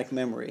traumatic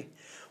memory,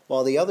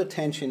 while the other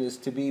attention is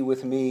to be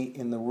with me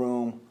in the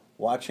room,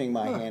 watching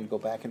my hand go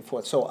back and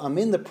forth. So I'm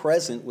in the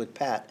present with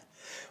Pat,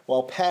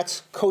 while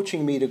Pat's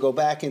coaching me to go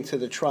back into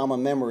the trauma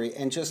memory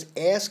and just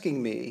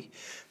asking me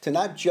to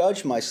not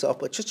judge myself,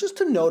 but just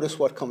to notice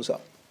what comes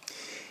up.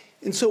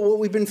 And so what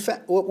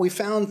we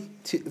found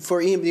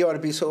for EMDR to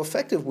be so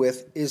effective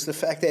with is the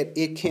fact that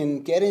it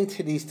can get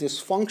into these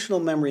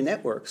dysfunctional memory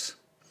networks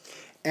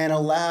and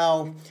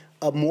allow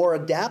more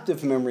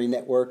adaptive memory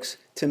networks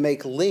to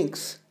make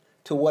links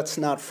to what's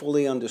not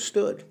fully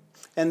understood.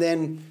 And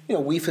then,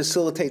 we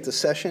facilitate the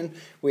session.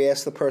 We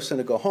ask the person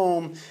to go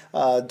home,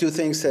 do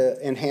things to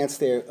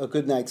enhance a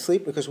good night's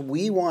sleep, because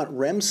we want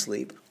REM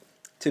sleep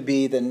to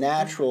be the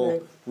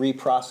natural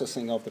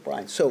reprocessing of the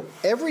brain. So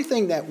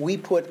everything that we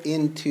put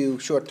into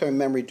short-term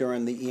memory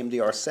during the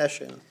EMDR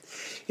session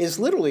is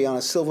literally on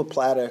a silver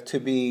platter to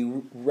be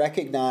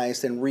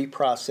recognized and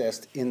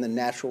reprocessed in the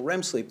natural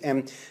REM sleep.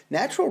 And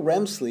natural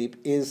REM sleep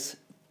is,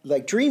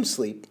 like dream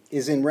sleep,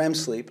 is in REM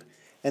sleep.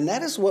 And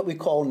that is what we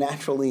call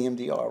natural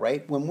EMDR,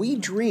 right? When we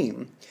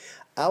dream,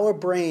 our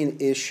brain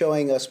is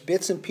showing us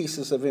bits and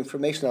pieces of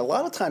information that a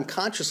lot of time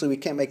consciously we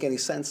can't make any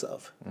sense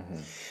of.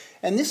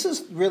 And this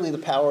is really the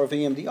power of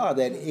EMDR,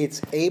 that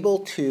it's able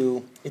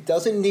to, it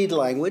doesn't need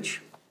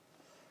language.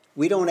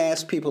 We don't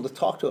ask people to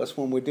talk to us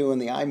when we're doing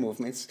the eye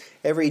movements.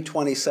 Every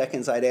 20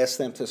 seconds I'd ask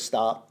them to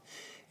stop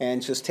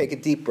and just take a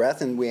deep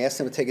breath, and we ask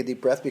them to take a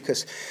deep breath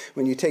because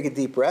when you take a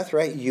deep breath,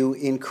 right, you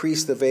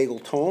increase the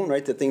vagal tone,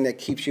 right, the thing that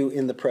keeps you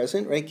in the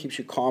present, right, keeps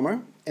you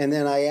calmer. And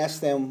then I ask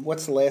them,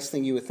 what's the last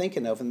thing you were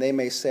thinking of? And they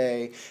may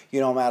say,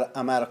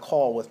 I'm at a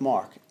call with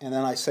Mark. And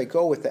then I say,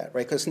 go with that,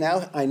 right, because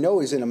now I know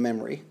he's in a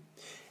memory.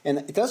 And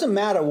it doesn't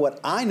matter what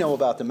I know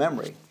about the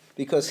memory,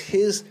 because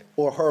his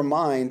or her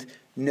mind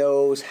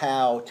knows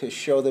how to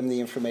show them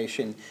the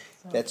information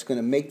that's going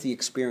to make the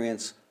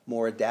experience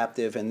more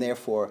adaptive, and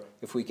therefore,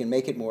 if we can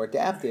make it more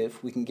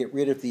adaptive, we can get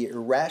rid of the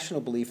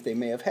irrational belief they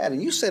may have had.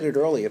 And you said it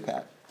earlier,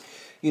 Pat.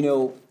 We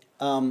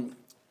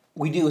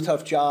do a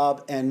tough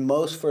job, and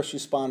most first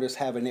responders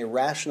have an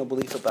irrational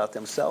belief about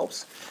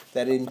themselves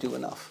that they didn't do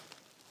enough.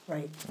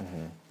 Right.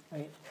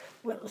 Right.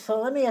 Well,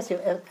 so let me ask you,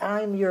 if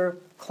I'm your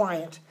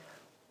client,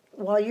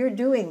 while you're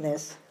doing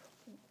this,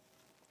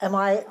 am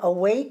I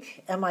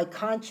awake? Am I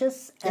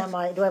conscious? Yes.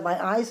 Do I have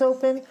my eyes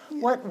open?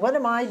 What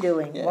am I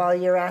doing while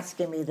you're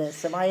asking me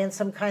this? Am I in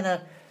some kind of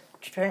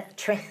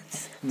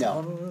trance?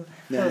 No.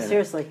 No,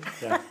 seriously.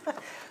 Yeah.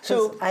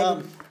 So,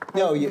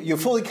 no, you're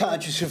fully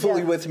conscious, you're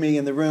fully with me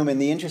in the room,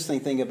 and the interesting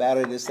thing about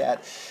it is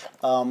that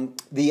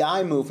the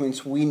eye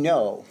movements, we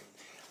know,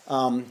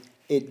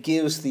 it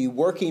gives the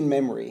working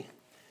memory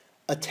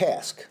a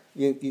task.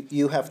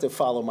 You have to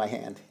follow my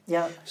hand.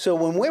 Yeah. So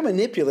when we're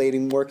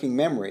manipulating working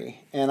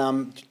memory, and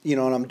I'm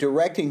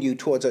directing you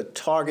towards a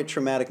target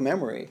traumatic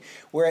memory,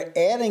 we're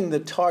adding the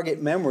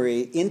target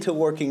memory into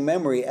working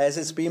memory as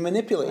it's being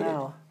manipulated.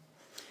 Wow.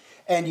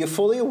 And you're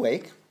fully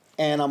awake,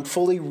 and I'm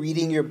fully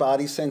reading your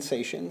body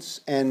sensations.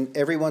 And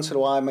every once in a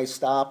while, I may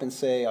stop and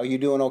say, "Are you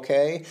doing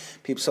okay?"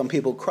 Some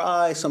people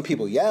cry, some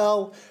people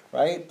yell,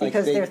 right?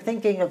 Because they're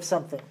thinking of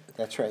something.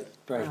 That's right.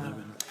 Right.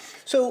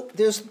 So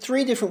there's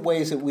 3 different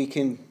ways that we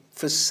can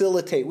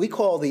facilitate. We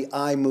call the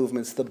eye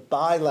movements the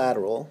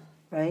bilateral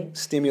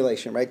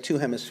stimulation, right? 2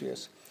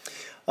 hemispheres.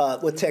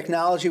 With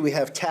technology, we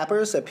have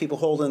tappers that people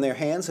hold in their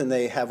hands, and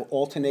they have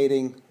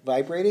alternating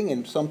vibrating.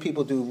 And some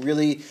people do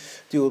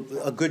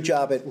a good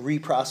job at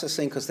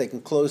reprocessing because they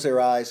can close their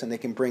eyes and they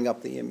can bring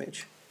up the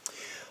image.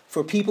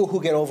 For people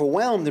who get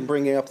overwhelmed in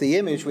bringing up the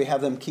image, we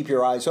have them keep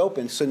your eyes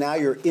open. So now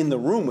you're in the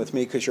room with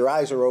me because your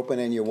eyes are open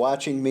and you're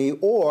watching me.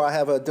 Or I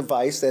have a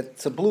device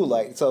that's a blue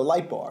light. It's a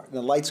light bar.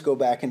 The lights go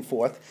back and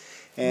forth,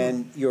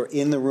 and you're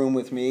in the room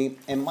with me.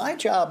 And my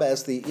job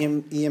as the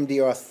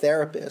EMDR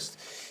therapist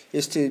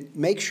is to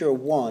make sure,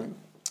 1,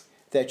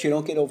 that you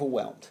don't get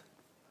overwhelmed,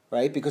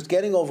 right? Because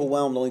getting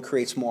overwhelmed only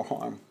creates more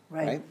harm,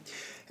 right?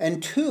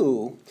 And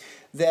 2,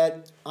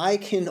 that I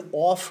can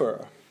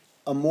offer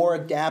a more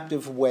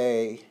adaptive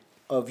way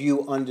of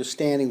you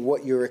understanding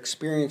what you're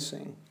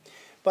experiencing.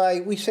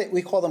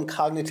 We call them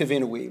cognitive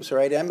interweaves,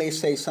 right? I may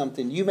say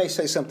something, you may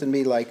say something to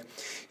me like,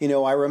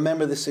 I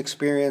remember this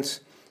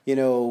experience,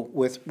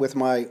 with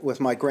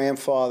my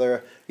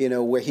grandfather,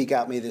 where he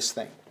got me this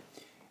thing.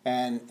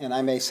 And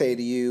I may say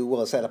to you,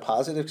 well, is that a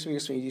positive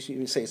experience? And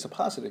you say it's a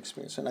positive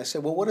experience. And I say,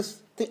 well,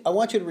 I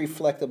want you to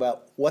reflect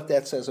about what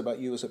that says about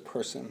you as a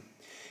person.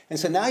 And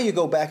so now you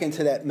go back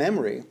into that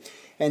memory.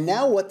 And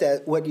now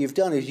what you've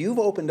done is you've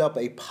opened up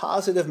a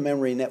positive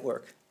memory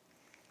network.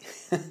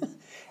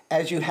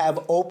 As you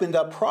have opened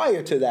up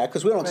prior to that,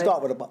 because we don't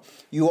start with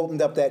you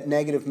opened up that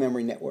negative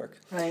memory network.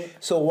 Right.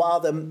 So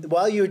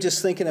while you were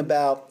just thinking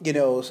about, you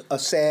know, a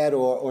sad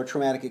or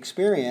traumatic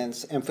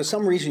experience, and for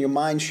some reason your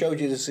mind showed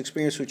you this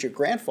experience with your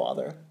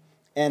grandfather,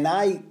 and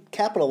I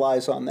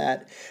capitalize on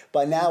that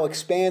by now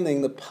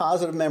expanding the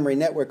positive memory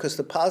network, because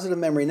the positive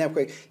memory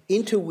network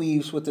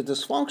interweaves with the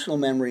dysfunctional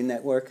memory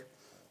network,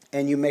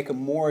 and you make a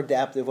more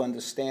adaptive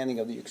understanding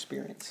of the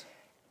experience.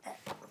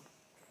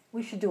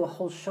 We should do a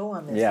whole show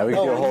on this. Yeah, we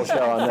could do a whole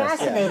show on this.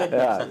 Fascinated.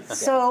 Yeah.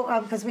 So,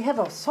 because we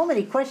have so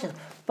many questions,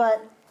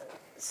 but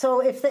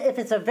so if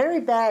it's a very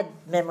bad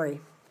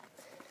memory,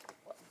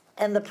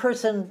 and the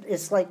person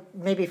is like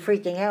maybe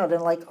freaking out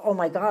and like, oh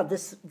my God,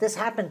 this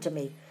happened to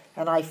me,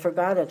 and I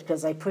forgot it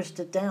because I pushed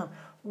it down.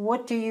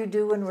 What do you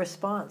do in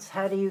response?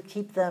 How do you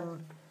keep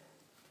them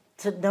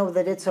to know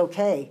that it's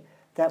okay?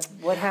 That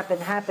what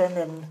happened,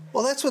 and...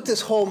 Well, that's what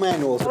this whole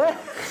manual is about.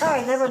 All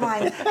right, never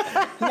mind.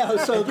 No,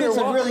 so it's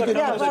a really good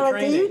Yeah, question. well,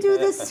 do you do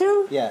this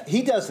too? Yeah,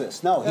 he does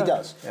this. No, he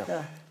does.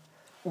 Yeah.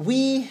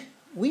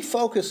 We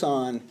focus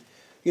on,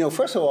 you know,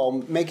 first of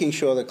all, making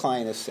sure the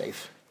client is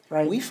safe.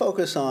 Right. We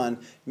focus on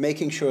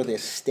making sure they're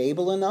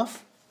stable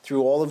enough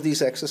through all of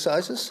these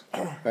exercises,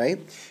 right?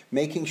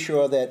 Making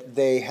sure that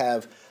they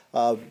have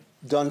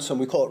done some,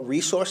 we call it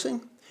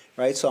resourcing.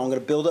 Right, so I'm going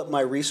to build up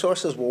my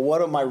resources. Well,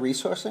 what are my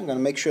resources? I'm going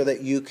to make sure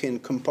that you can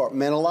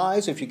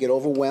compartmentalize if you get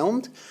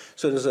overwhelmed.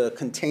 So there's a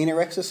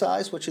container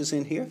exercise, which is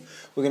in here.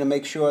 We're going to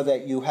make sure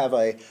that you have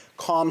a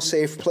calm,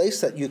 safe place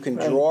that you can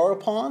draw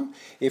upon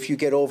if you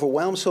get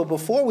overwhelmed. So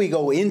before we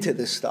go into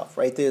this stuff,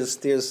 right,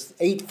 there's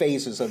 8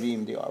 phases of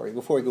EMDR. Right?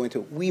 Before we go into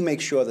it, we make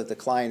sure that the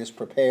client is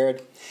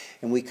prepared,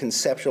 and we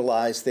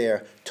conceptualize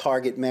their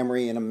target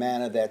memory in a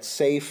manner that's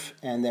safe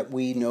and that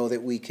we know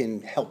that we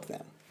can help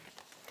them.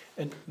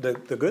 And the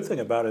good thing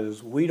about it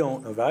is we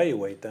don't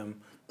evaluate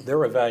them;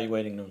 they're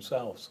evaluating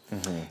themselves.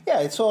 Mm-hmm.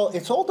 Yeah, it's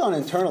all done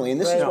internally, and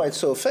this is why it's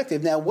so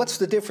effective. Now, what's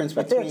the difference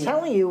But between? they're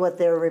telling you what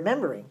they're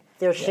remembering.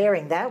 They're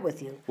sharing that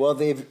with you. Well,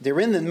 they're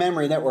in the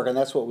memory network, and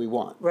that's what we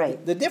want.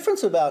 Right. The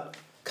difference about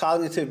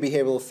cognitive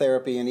behavioral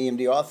therapy and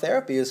EMDR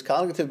therapy is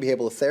cognitive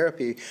behavioral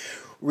therapy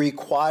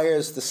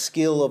requires the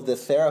skill of the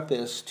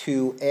therapist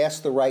to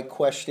ask the right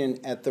question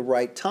at the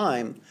right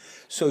time,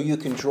 so you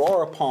can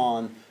draw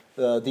upon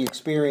the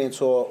experience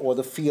or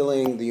the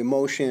feeling, the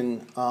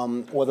emotion,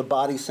 or the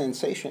body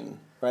sensation,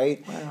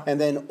 right? Wow.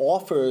 And then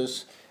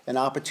offers an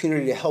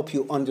opportunity to help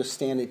you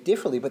understand it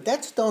differently. But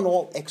that's done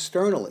all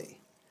externally,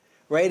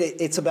 right?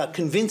 It's about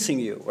convincing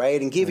you,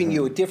 right, and giving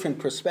you a different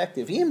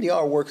perspective.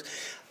 EMDR works.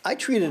 I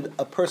treated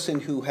a person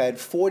who had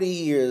 40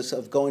 years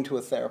of going to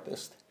a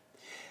therapist.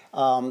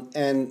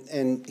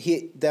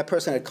 That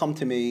person had come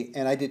to me,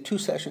 and I did 2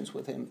 sessions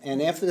with him. And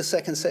after the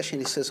second session,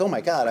 he says, "Oh my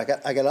God,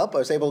 I got up, I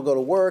was able to go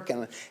to work,"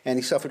 and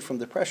he suffered from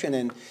depression.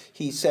 And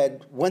he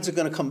said, "When's it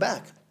going to come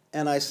back?"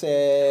 And I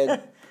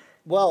said,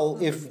 "Well,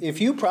 if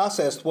you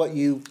processed what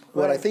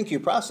I think you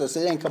processed,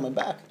 it ain't coming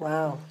back."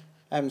 Wow.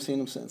 I haven't seen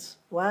him since.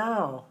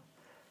 Wow.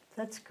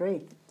 That's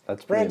great.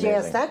 That's pretty Glad you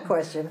asked amazing. that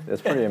question.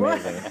 That's pretty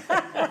amazing.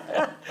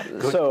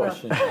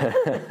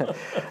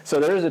 So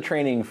there is a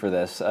training for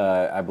this,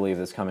 I believe,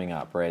 that's coming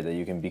up, right? That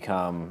you can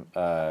become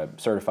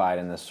certified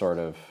in this sort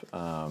of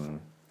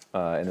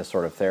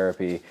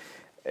therapy.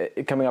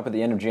 Coming up at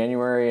the end of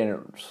January,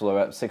 and it's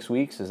about 6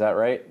 weeks. Is that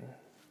right?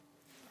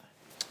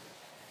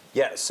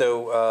 Yeah,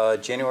 so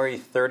January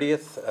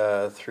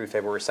 30th through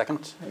February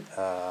 2nd.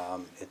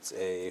 It's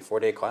a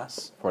 4-day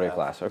class. 4-day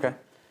class. Okay.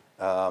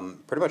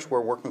 Pretty much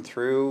we're working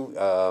through,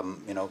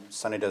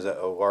 Sunny does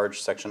a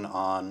large section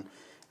on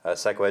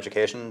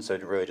psychoeducation, so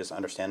really just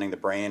understanding the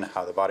brain,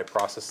 how the body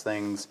processes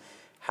things,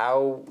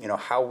 how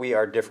we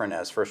are different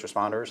as first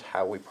responders,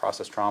 how we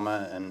process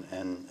trauma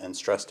and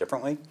stress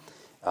differently,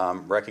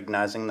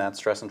 recognizing that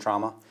stress and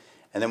trauma.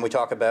 And then we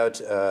talk about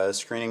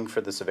screening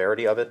for the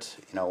severity of it,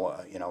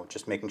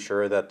 just making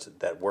sure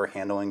that we're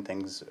handling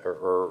things,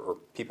 or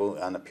people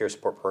on the peer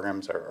support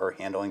programs are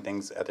handling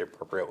things at the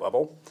appropriate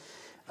level.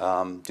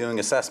 Doing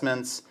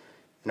assessments,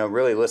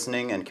 really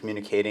listening and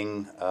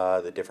communicating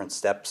the different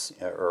steps,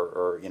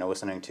 or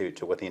listening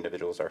to what the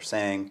individuals are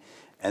saying,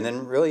 and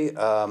then really,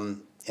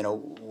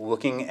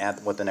 looking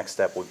at what the next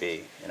step would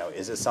be.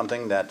 Is it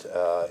something that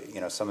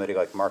somebody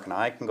like Mark and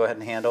I can go ahead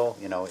and handle?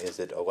 Is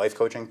it a life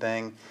coaching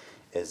thing?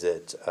 Is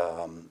it,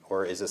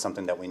 or is it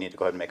something that we need to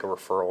go ahead and make a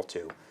referral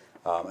to?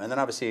 And then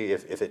obviously,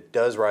 if it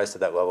does rise to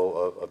that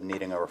level of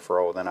needing a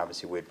referral, then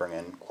obviously we'd bring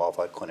in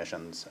qualified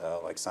clinicians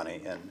like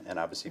Sunny and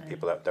obviously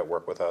people that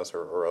work with us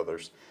or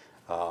others.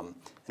 And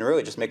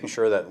really just making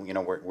sure that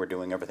we're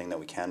doing everything that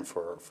we can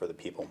for the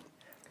people.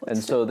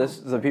 And so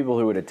the people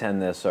who would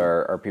attend this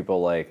are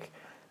people like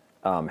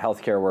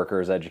healthcare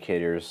workers,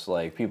 educators,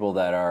 like people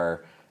that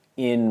are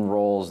in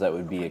roles that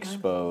would be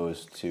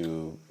exposed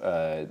to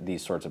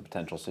these sorts of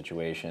potential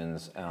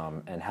situations,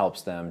 and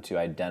helps them to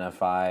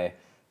identify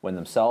when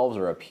themselves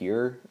or a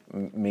peer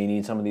may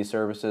need some of these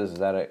services. Is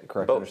that a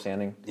correct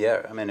understanding?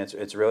 Yeah, I mean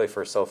it's really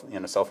for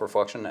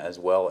self-reflection as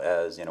well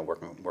as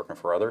working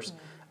for others.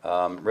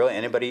 Really,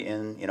 anybody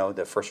in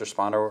the first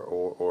responder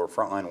or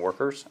frontline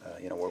workers,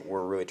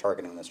 we're really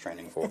targeting this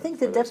training for. I think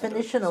the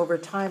definition over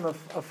time of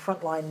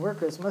frontline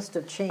workers must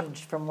have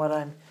changed from what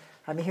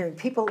I'm hearing.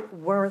 People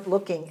weren't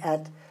looking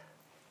at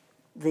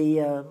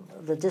the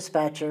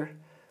dispatcher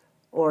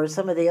or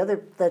some of the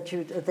other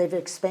they've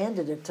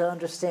expanded it to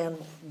understand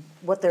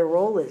what their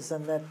role is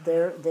and that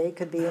they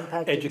could be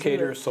impacted.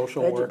 Educators,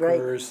 social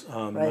workers,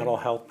 mental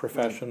health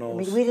professionals.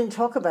 I mean, we didn't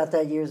talk about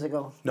that years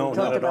ago. No, we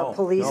not talked at all. about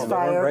police, No,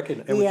 fire,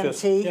 it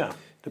was EMT. just,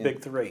 the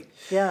big three.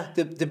 Yeah.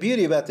 The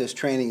beauty about this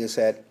training is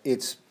that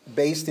it's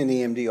based in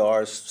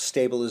EMDR's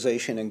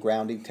stabilization and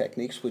grounding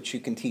techniques, which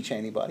you can teach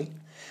anybody.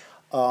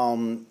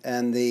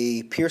 And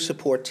the peer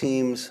support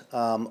teams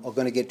are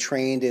going to get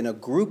trained in a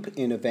group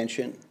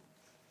intervention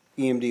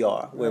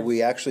EMDR, where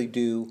we actually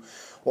do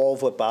all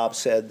of what Bob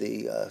said,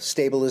 the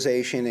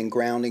stabilization and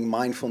grounding,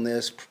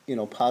 mindfulness,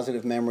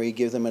 positive memory,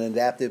 give them an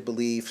adaptive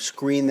belief,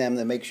 screen them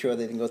to make sure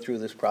they can go through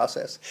this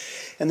process.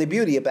 And the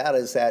beauty about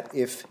it is that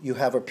if you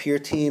have a peer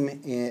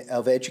team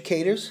of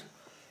educators,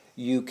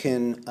 you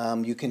can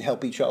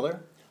help each other.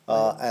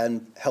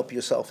 And help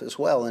yourself as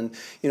well. And,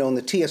 in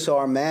the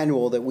TSR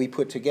manual that we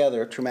put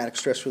together, Traumatic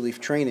Stress Relief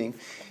Training,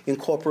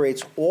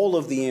 incorporates all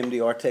of the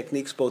EMDR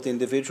techniques, both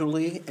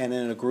individually and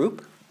in a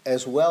group,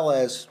 as well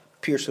as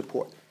peer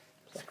support.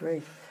 That's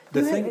great.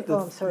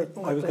 I'm sorry.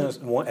 I was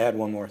going to add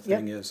one more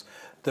thing. Is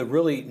the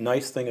really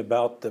nice thing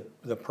about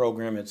the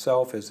program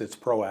itself is it's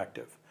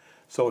proactive.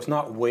 So it's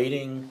not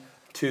waiting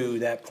to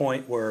that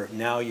point where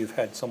now you've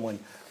had someone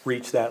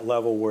reach that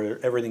level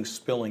where everything's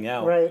spilling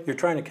out. Right. You're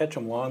trying to catch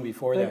them long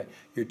before that.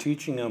 You're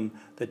teaching them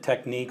the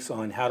techniques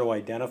on how to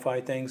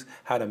identify things,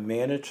 how to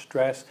manage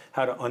stress,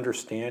 how to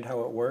understand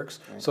how it works,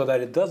 so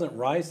that it doesn't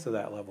rise to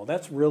that level.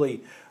 That's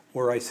really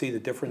where I see the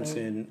difference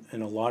in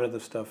a lot of the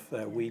stuff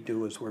that we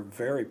do is we're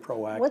very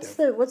proactive. What's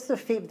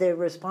the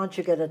response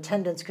you get,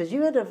 attendance? Because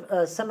you had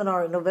a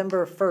seminar on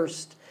November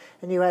 1st,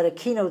 and you had a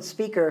keynote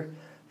speaker,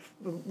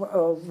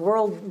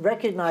 world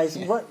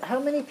recognized. How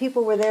many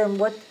people were there, and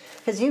what?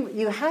 Because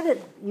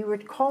you were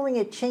calling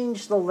it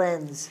Change the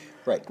Lens,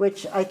 right?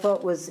 Which I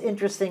thought was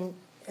interesting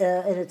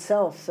in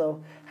itself.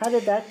 So how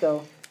did that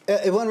go?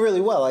 It went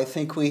really well. I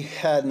think we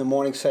had in the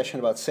morning session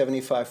about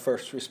 75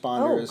 first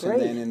responders, and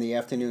then in the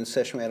afternoon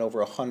session we had over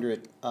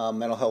 100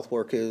 mental health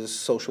workers,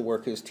 social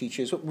workers,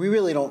 teachers. We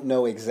really don't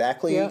know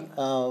exactly,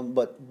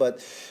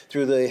 but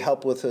through the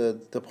help with the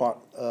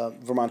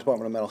Vermont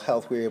Department of Mental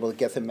Health, we were able to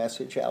get the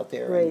message out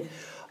there. Right.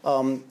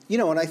 And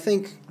I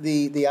think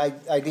the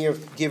idea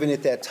of giving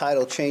it that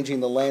title, Changing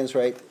the Lens,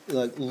 right,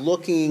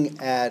 looking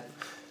at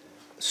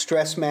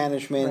stress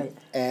management,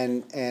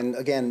 and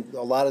again,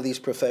 a lot of these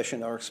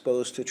professions are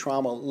exposed to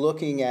trauma,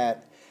 looking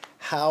at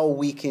how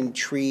we can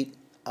treat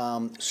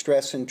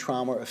stress and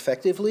trauma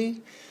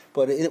effectively.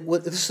 But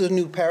this is a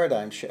new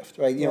paradigm shift,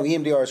 right?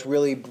 EMDR has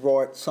really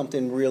brought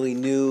something really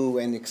new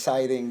and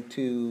exciting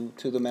to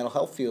the mental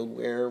health field,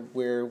 where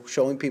we're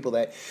showing people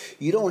that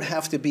you don't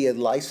have to be a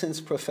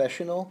licensed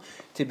professional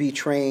to be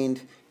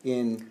trained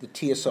in the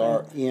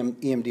TSR,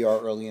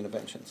 EMDR early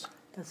interventions.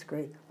 That's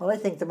great. Well, I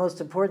think the most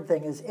important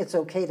thing is it's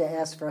okay to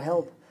ask for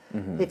help.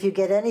 If you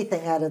get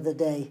anything out of the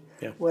day,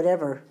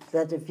 whatever,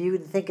 that if you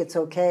think it's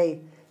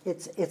okay,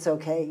 it's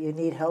okay. You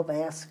need help,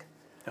 ask.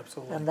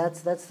 Absolutely. And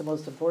that's the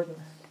most important.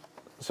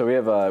 So we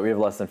have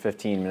less than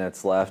 15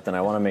 minutes left, and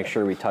I want to make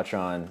sure we touch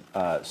on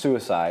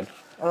suicide,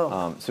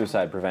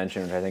 suicide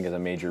prevention, which I think is a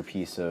major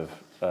piece of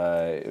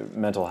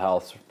mental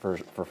health for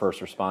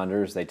first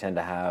responders. They tend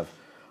to have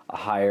a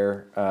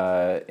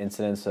higher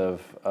incidence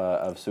of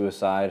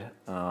suicide.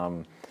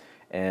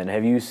 And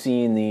have you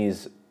seen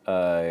these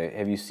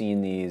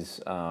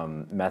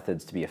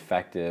methods to be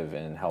effective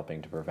in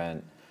helping to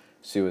prevent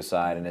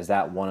suicide? And is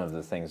that one of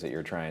the things that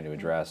you're trying to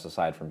address,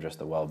 aside from just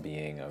the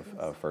well-being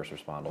of first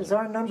responders? Because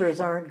our numbers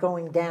aren't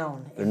going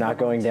down. They're not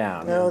going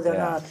down. No, they're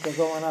not. They're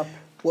going up.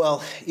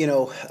 Well,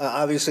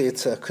 obviously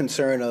it's a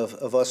concern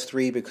of us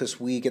three because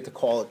we get the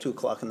call at 2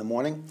 o'clock in the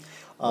morning.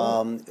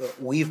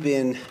 We've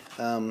been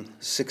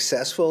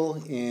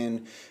successful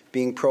in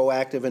being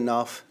proactive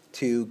enough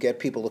to get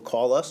people to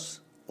call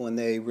us when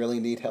they really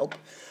need help.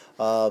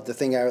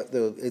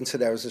 The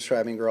incident I was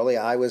describing earlier,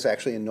 I was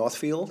actually in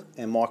Northfield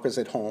and Mark was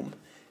at home,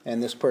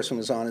 and this person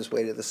was on his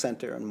way to the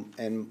center,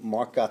 and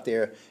Mark got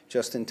there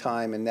just in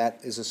time, and that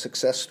is a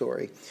success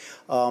story.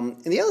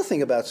 And the other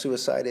thing about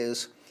suicide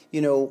is,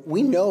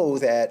 we know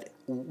that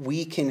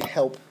we can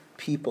help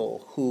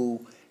people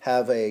who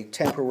have a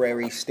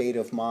temporary state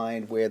of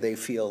mind where they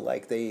feel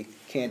like they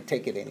can't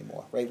take it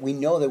anymore, right? We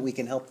know that we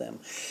can help them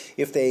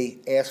if they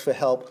ask for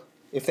help,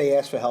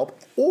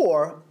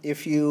 or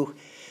if you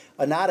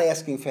are not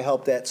asking for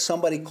help, that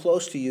somebody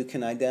close to you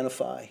can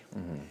identify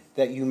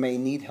that you may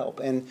need help.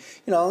 And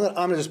I'm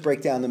going to just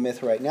break down the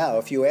myth right now.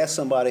 If you ask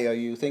somebody, are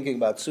you thinking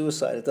about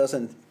suicide, it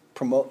doesn't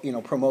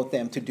promote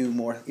them to do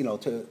more,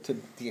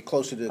 to get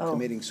closer to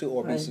committing suicide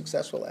or be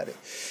successful at it.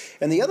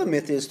 And the other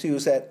myth is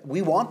that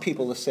we want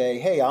people to say,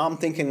 hey, I'm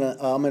thinking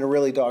I'm in a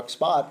really dark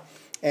spot.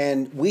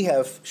 And we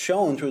have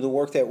shown through the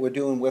work that we're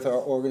doing with our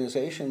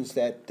organizations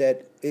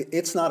that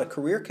it's not a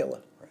career killer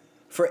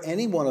for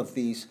any one of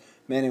these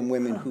men and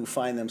women who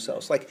find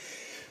themselves. Like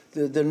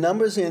the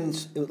numbers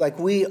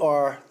we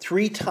are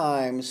 3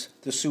 times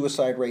the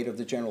suicide rate of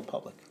the general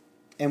public.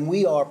 And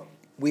we are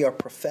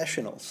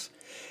professionals.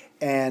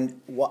 And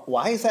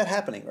why is that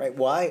happening, right?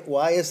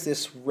 Why is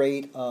this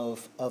rate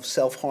of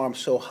self-harm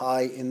so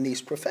high in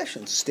these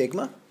professions?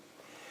 Stigma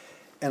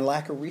and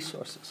lack of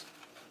resources.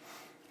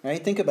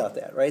 Right? Think about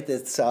that, right?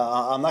 That's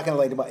I'm not going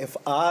to lay them.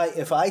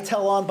 If I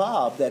tell on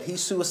Bob that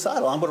he's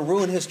suicidal, I'm going to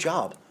ruin his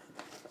job.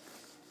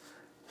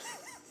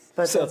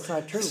 But that's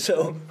not true.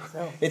 So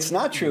it's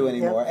not true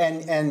anymore.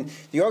 Yep. And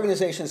the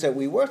organizations that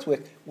we work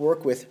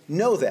with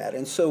know that.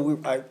 And so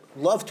I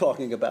love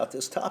talking about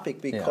this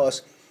topic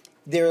because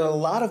there are a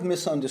lot of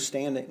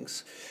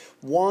misunderstandings.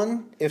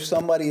 One, if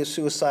somebody is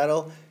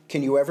suicidal,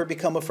 can you ever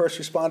become a first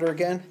responder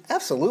again?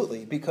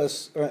 Absolutely.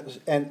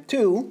 And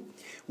two,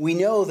 we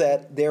know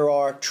that there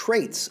are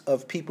traits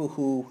of people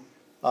who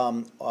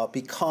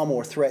become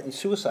or threaten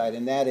suicide,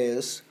 and that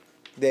is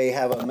they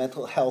have a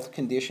mental health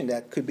condition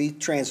that could be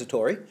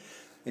transitory.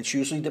 It's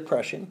usually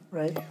depression.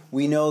 Right.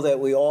 We know that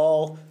we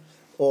all,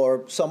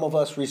 or some of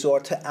us,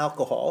 resort to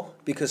alcohol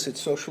because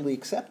it's socially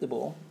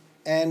acceptable,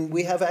 and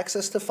we have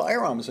access to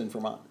firearms in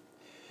Vermont.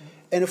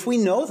 And if we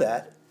know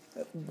that,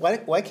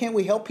 why can't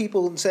we help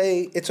people and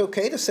say it's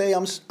okay to say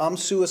I'm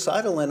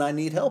suicidal and I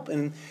need help?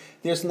 And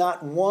there's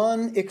not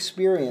one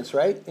experience,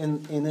 right,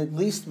 in at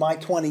least my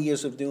 20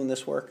 years of doing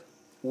this work,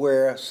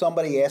 where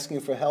somebody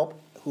asking for help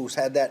who's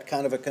had that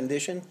kind of a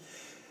condition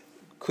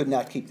could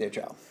not keep their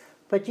job.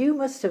 But you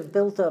must have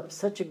built up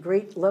such a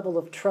great level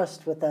of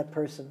trust with that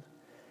person,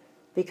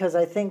 because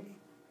I think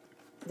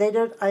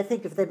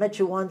if they met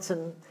you once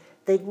and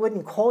they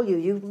wouldn't call you,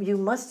 you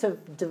must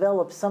have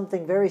developed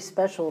something very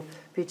special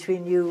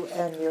between you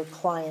and your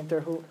client,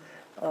 or who,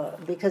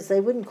 because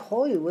they wouldn't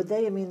call you, would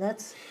they? I mean,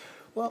 that's...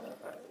 Well,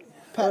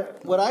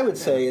 Pat, what I would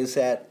say is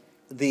that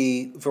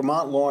the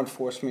Vermont law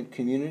enforcement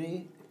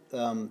community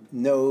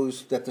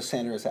knows that the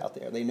center is out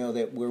there. They know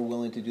that we're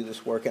willing to do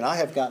this work. And I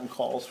have gotten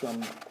calls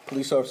from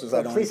police officers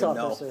I don't even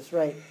know,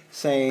 right,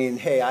 saying,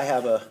 hey, I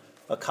have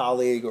a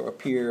colleague or a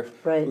peer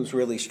who's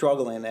really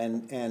struggling.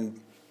 And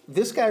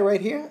this guy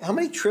right here, how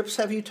many trips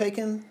have you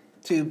taken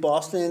to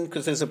Boston?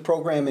 Because there's a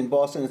program in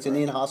Boston. It's an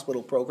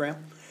in-hospital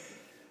program.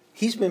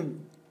 He's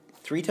been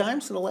 3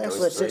 times in the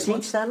last 6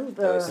 months. Them,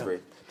 the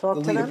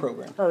leader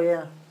program. Oh,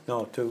 yeah.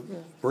 No, to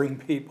bring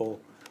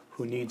people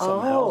who need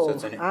some help. So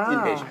it's an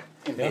inpatient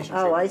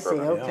Oh, I see,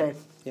 program. okay.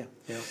 Yeah.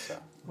 So.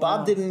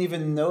 Bob didn't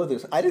even know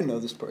this. I didn't know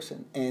this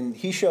person. And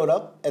he showed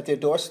up at their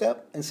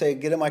doorstep and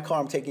said, get in my car,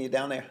 I'm taking you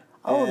down there.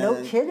 Oh,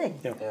 no kidding.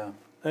 Yeah.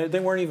 They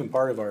weren't even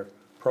part of our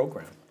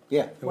program.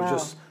 Yeah. It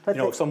was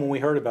just, someone we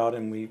heard about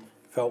and we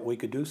felt we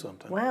could do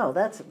something. Wow,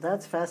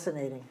 that's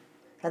fascinating.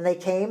 And they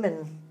came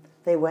and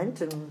they went,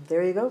 and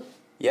there you go.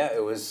 Yeah,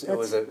 it was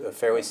a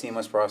fairly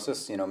seamless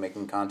process.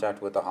 Making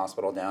contact with the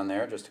hospital down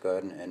there just to go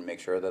ahead and make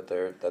sure that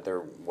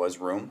there was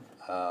room.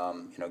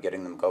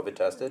 Getting them COVID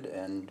tested,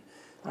 and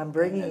I'm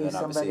bringing and you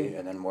then obviously, somebody.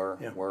 and then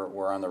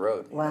we're on the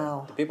road.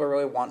 Wow. The people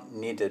really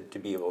need to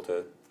be able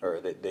to, or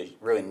they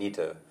really need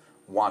to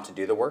want to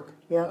do the work.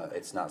 Yeah.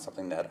 It's not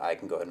something that I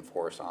can go ahead and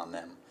force on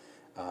them.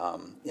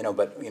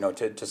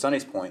 But to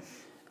Sonny's point.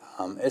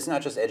 It's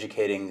not just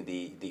educating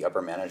the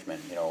upper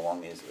management,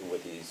 along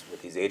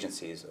with these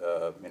agencies,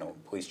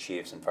 police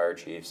chiefs and fire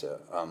chiefs,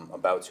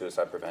 about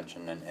suicide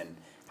prevention and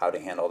how to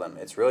handle them.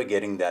 It's really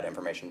getting that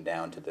information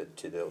down to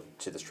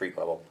the street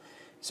level,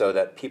 so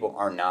that people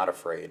are not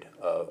afraid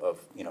of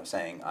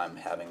saying I'm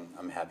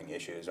having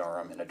issues or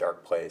I'm in a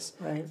dark place.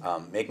 Right.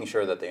 Making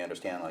sure that they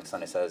understand, like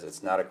Sonny says,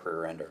 it's not a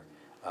career ender.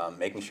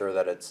 Making sure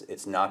that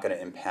it's not going to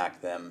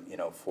impact them,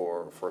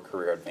 for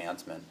career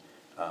advancement.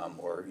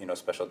 Or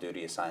special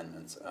duty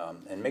assignments,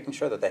 and making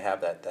sure that they have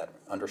that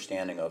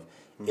understanding of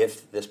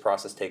if this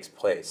process takes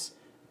place,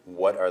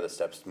 what are the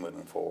steps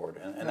moving forward,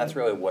 and that's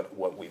really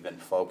what we've been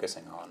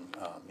focusing on,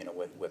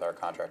 with our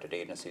contracted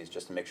agencies,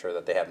 just to make sure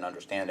that they have an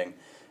understanding,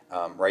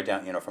 right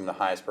down, from the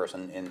highest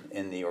person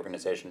in the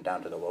organization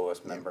down to the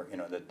lowest member,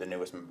 the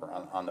newest member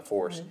on the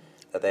force,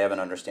 that they have an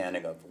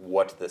understanding of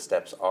what the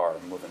steps are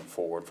moving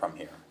forward from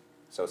here.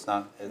 So it's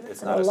not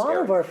a lot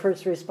of our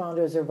first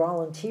responders are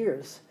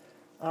volunteers.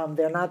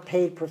 They're not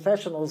paid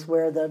professionals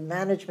where the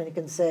management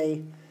can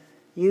say,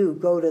 you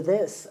go to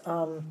this.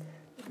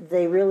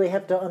 They really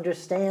have to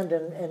understand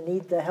and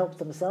need the help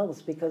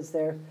themselves, because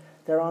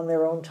they're on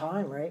their own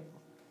time, right?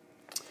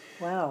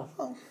 Wow.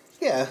 Well,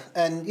 yeah,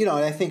 and and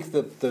I think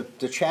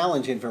the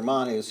challenge in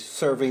Vermont is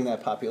serving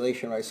that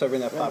population, right?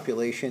 Serving that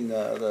population,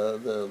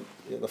 the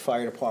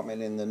fire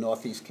department in the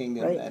Northeast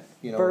Kingdom, right. that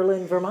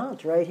Berlin,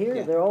 Vermont, right here.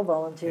 Yeah. They're all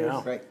volunteers.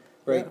 Yeah.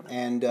 Right. Yeah.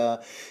 And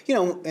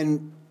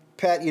and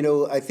Pat,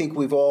 I think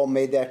we've all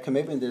made that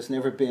commitment. There's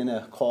never been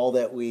a call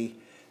that we,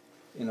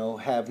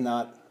 have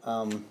not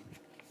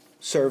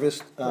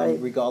serviced, Right.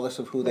 regardless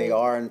of who they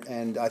are.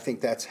 And I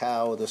think that's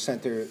how the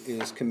center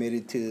is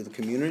committed to the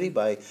community,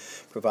 by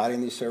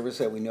providing these services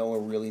that we know are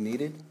really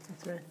needed.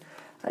 That's right.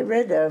 I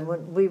read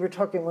when we were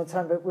talking one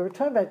time, but we were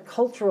talking about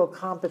cultural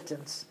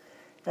competence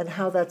and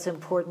how that's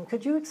important.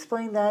 Could you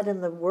explain that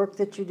in the work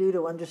that you do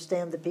to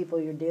understand the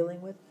people you're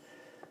dealing with?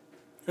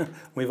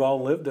 We've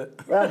all lived it.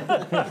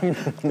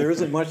 There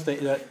isn't much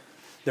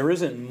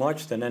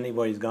that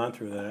anybody's gone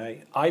through that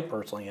I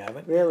personally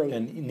haven't. Really?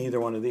 And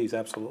neither one of these,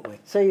 absolutely.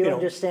 So you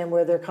understand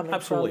where they're coming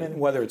Absolutely. from?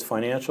 Whether it's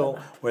financial,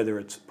 whether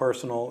it's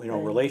personal,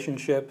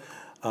 relationship.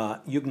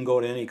 You can go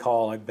to any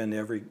call. I've been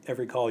to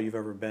every call you've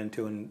ever been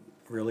to, and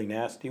really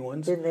nasty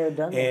ones. Been there,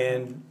 done that.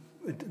 And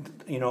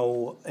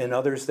and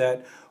others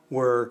that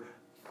were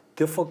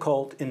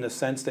difficult in the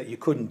sense that you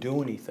couldn't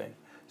do anything.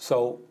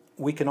 So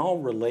we can all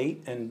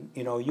relate. And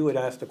you had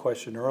asked a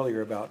question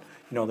earlier about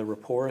the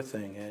rapport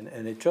thing,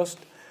 and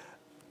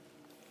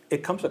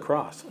it comes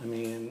across. I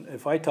mean,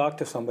 if I talk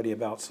to somebody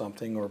about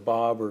something, or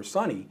Bob or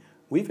Sonny,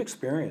 we've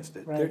experienced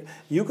it. Right.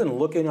 You can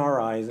look in our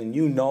eyes and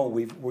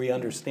we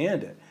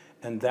understand it.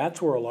 And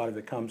that's where a lot of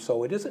it comes.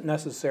 So it isn't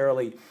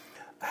necessarily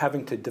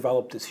having to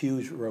develop this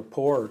huge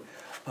rapport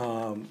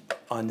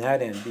on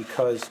that end,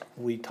 because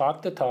we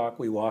talk the talk,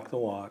 we walk the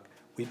walk,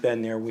 we've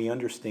been there, we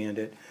understand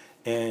it,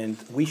 and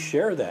we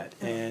share that.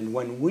 And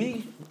when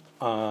we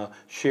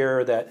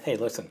share that, hey,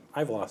 listen,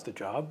 I've lost a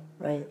job.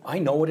 Right. I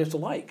know what it's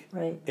like.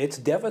 Right. It's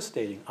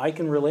devastating. I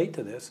can relate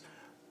to this.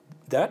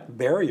 That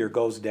barrier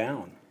goes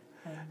down.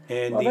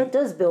 And Well, that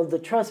does build the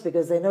trust,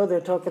 because they know they're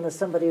talking to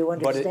somebody who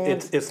but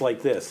understands. it's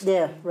like this.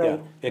 Yeah, right.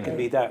 Yeah, it can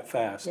be that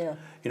fast. Yeah.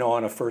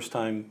 On a first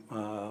time.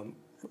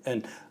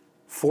 And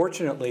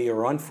fortunately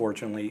or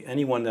unfortunately,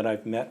 anyone that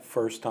I've met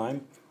first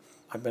time,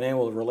 I've been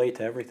able to relate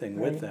to everything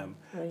with them.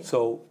 Right.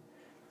 So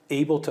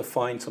able to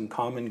find some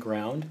common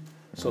ground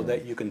so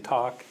that you can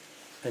talk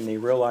and they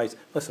realize,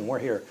 listen, we're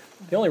here.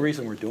 The only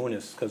reason we're doing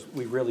this is because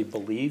we really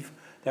believe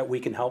that we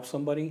can help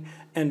somebody.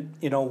 And,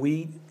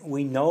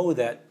 we know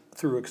that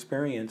through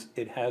experience,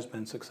 it has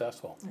been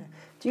successful. Yeah.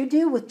 Do you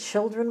deal with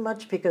children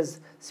much? Because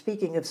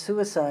speaking of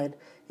suicide,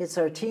 it's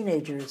our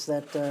teenagers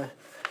that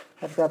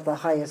have got the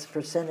highest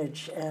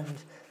percentage, and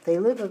they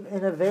live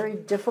in a very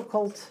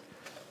difficult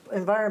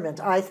environment,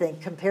 I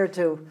think, compared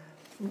to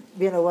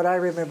what I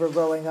remember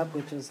growing up,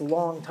 which is a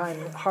long time,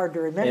 hard to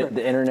remember.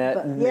 The internet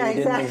But, maybe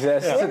didn't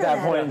exist at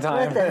that point in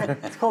time.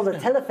 It's called a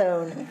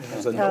telephone. It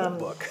was a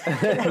notebook.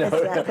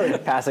 Exactly.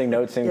 Passing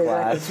notes in Yeah,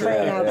 class.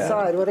 playing Yeah,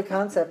 outside. What a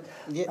concept.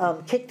 Yeah.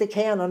 Kick the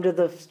can under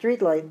the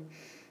streetlight.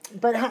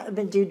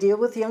 But do you deal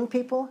with young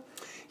people?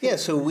 Yeah,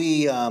 so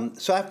I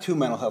have two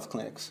mental health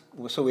clinics.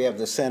 So we have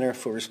the Center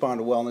for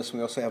Responder Wellness, and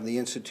we also have the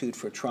Institute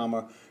for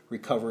Trauma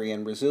Recovery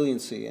and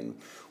Resiliency, and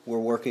we're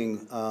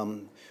working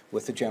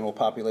with the general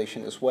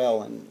population as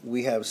well. And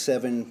we have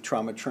 7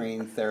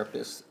 trauma-trained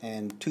therapists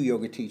and 2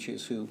 yoga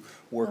teachers who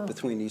work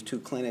between these 2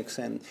 clinics,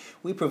 and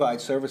we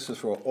provide services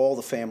for all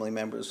the family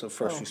members of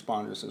first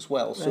responders as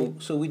well. Right.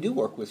 So we do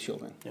work with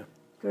children. Yeah.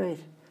 Great.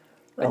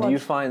 And Well, do you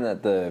find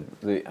that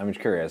I'm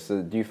just curious,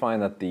 do you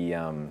find that the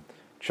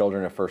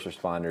children of first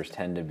responders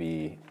tend to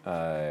be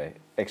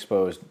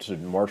exposed to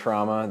more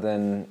trauma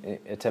than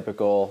a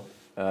typical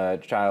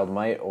child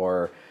might,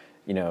 or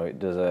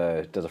does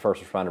a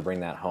first responder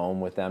bring that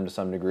home with them to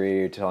some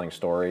degree, telling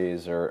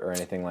stories or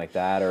anything like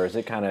that, or is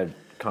it kind of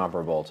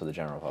comparable to the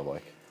general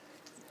public?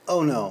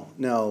 Oh, no.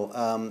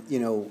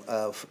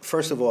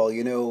 First of all,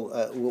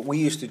 we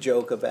used to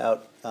joke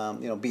about,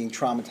 being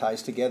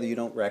traumatized together. You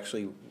don't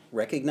actually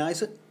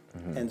recognize it,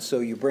 and so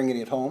you're bringing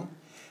it home.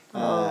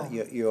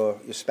 Your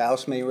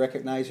spouse may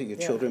recognize it. Your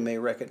children may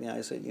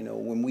recognize it.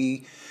 When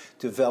we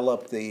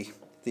develop the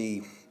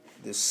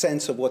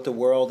sense of what the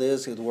world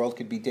is, the world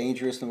could be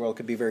dangerous and the world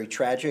could be very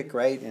tragic,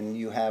 right? And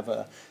you have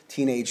a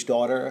teenage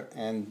daughter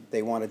and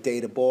they want to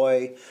date a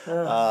boy.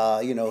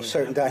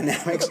 Certain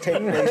dynamics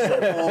take place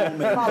at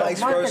home and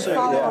vice versa.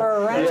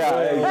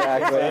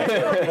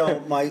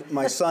 Exactly.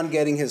 My son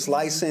getting his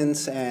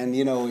license, and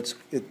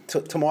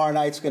tomorrow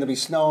night's going to be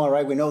snowing,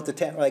 right? We know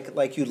what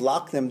like you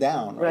lock them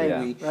down,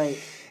 right? Right.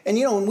 And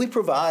when we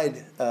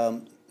provide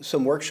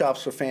some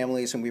workshops for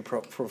families, and we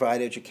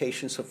provide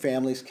education so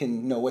families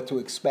can know what to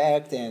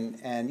expect, and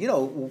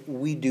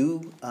we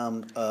do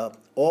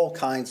all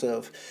kinds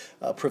of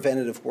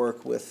preventative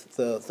work with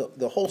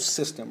the whole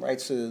system, right?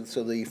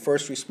 So the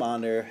first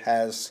responder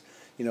has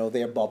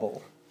their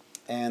bubble,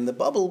 and the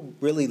bubble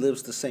really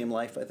lives the same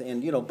life, I think.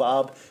 And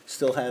Bob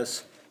still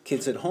has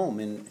kids at home,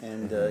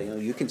 and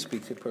you can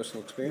speak to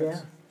personal experience.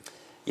 Yeah.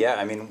 Yeah,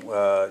 I mean,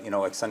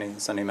 like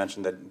Sunny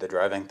mentioned the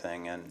driving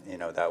thing, and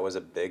that was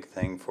a big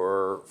thing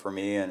for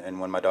me. And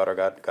when my daughter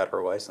got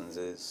her license,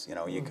 is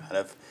you kind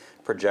of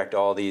project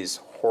all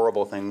these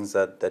horrible things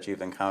that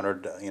you've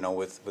encountered,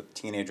 with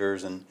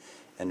teenagers and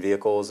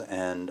vehicles,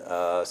 and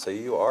so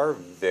you are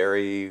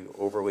very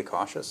overly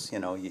cautious.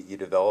 You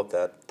develop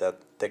that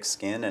thick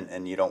skin,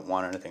 and you don't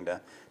want anything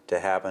to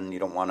happen. You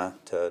don't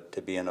want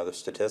to be another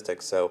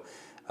statistic. So,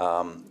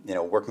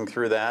 working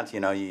through that,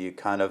 you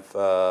kind of.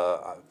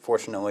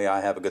 Fortunately,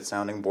 I have a good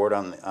sounding board.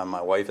 On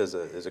my wife is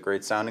a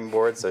great sounding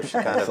board, so she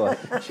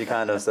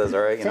kind of says,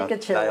 "All right, dial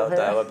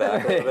it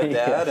back a little bit,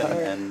 Dad,"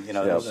 and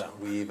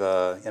we've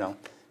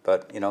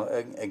But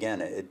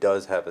again, it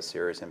does have a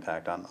serious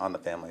impact on the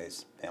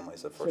families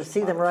of first You see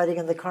them responders. riding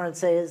in the car and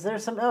say, "Is there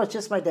some?" Oh, it's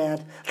just my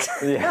dad.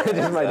 Yeah,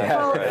 just my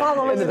dad.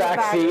 Following In the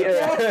back seat.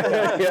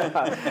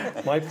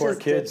 Yeah. My poor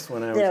Just, kids,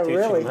 when I was yeah, teaching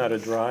really. them how to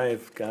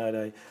drive, God,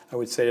 I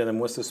would say to them,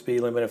 "What's the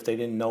speed limit?" If they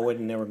didn't know it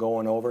and they were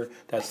going over,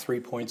 that's 3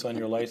 points on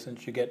your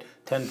license. You get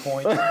 10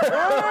 points.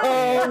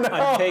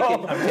 I'm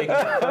taking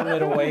the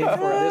permit away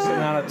for this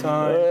amount of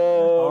time.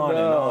 On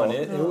and on.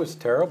 It was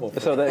terrible.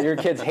 So that your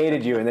kids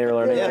hated you and they were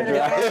learning how to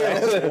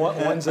drive.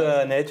 One's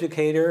an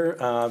educator,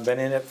 been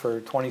in it for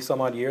 20 some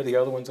odd years. The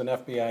other one's an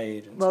FBI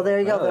agent. Well, there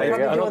you go. there you They're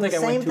go. I probably don't doing the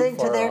think I same went thing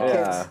too to their far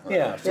kids. off.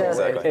 Yeah, so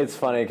Exactly. It's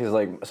funny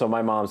because so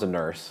my mom's a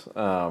nurse,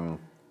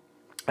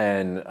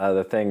 and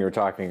the thing you were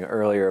talking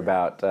earlier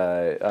about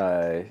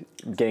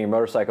getting a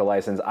motorcycle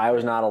license, I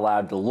was not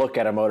allowed to look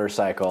at a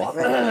motorcycle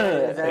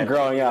Exactly.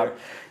 growing up.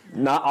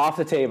 Not off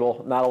the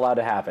table, not allowed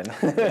to happen.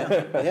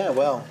 Yeah,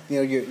 well,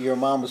 your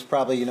mom was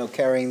probably,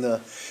 carrying the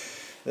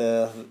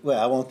well,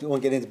 I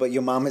won't get into, but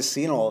your mom has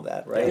seen all of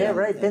that, right? Yeah,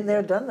 right. Been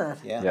there, done that.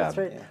 Yeah. That's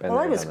right. Yeah. Well,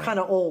 I Been there, was done that. kind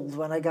of old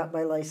when I got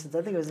my license.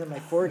 I think it was in my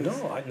 40s.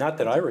 No, not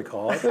that I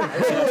recall. Right.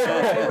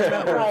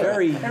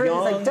 Very Everybody's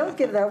young, like, don't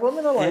give that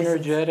woman a license.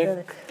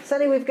 energetic.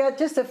 Sonny, we've got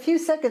just a few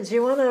seconds.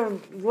 You want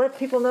to let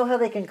people know how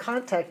they can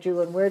contact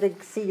you and where to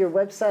see your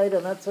website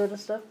and that sort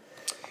of stuff?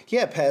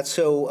 Yeah, Pat.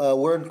 So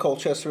we're in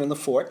Colchester in the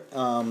Fort,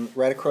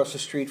 right across the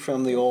street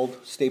from the old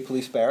State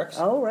Police Barracks.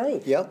 Oh,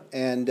 right. Yep,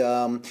 and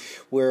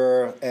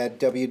we're at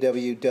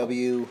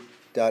www.vcrw.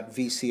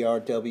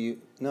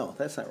 No,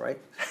 that's not right.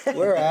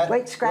 We're at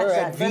Wait, scratch we're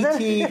that. At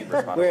VT,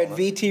 we're at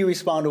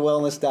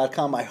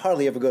vtrespondtowellness.com. I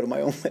hardly ever go to my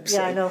own website.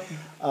 Yeah, I know.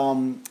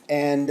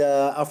 And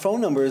our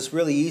phone number is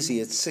really easy.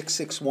 It's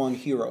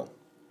 661-HERO.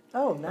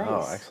 Oh, nice.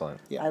 Oh,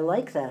 excellent. Yeah. I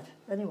like that.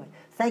 Anyway,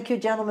 thank you,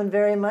 gentlemen,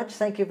 very much.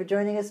 Thank you for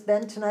joining us,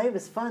 Ben, tonight. It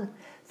was fun.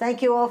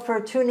 Thank you all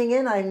for tuning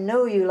in. I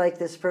know you like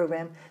this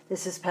program.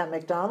 This is Pat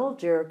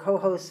McDonald, your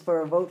co-host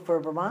for Vote for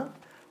Vermont,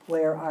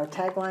 where our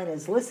tagline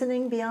is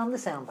listening beyond the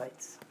sound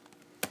bites.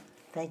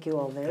 Thank you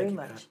all very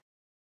much.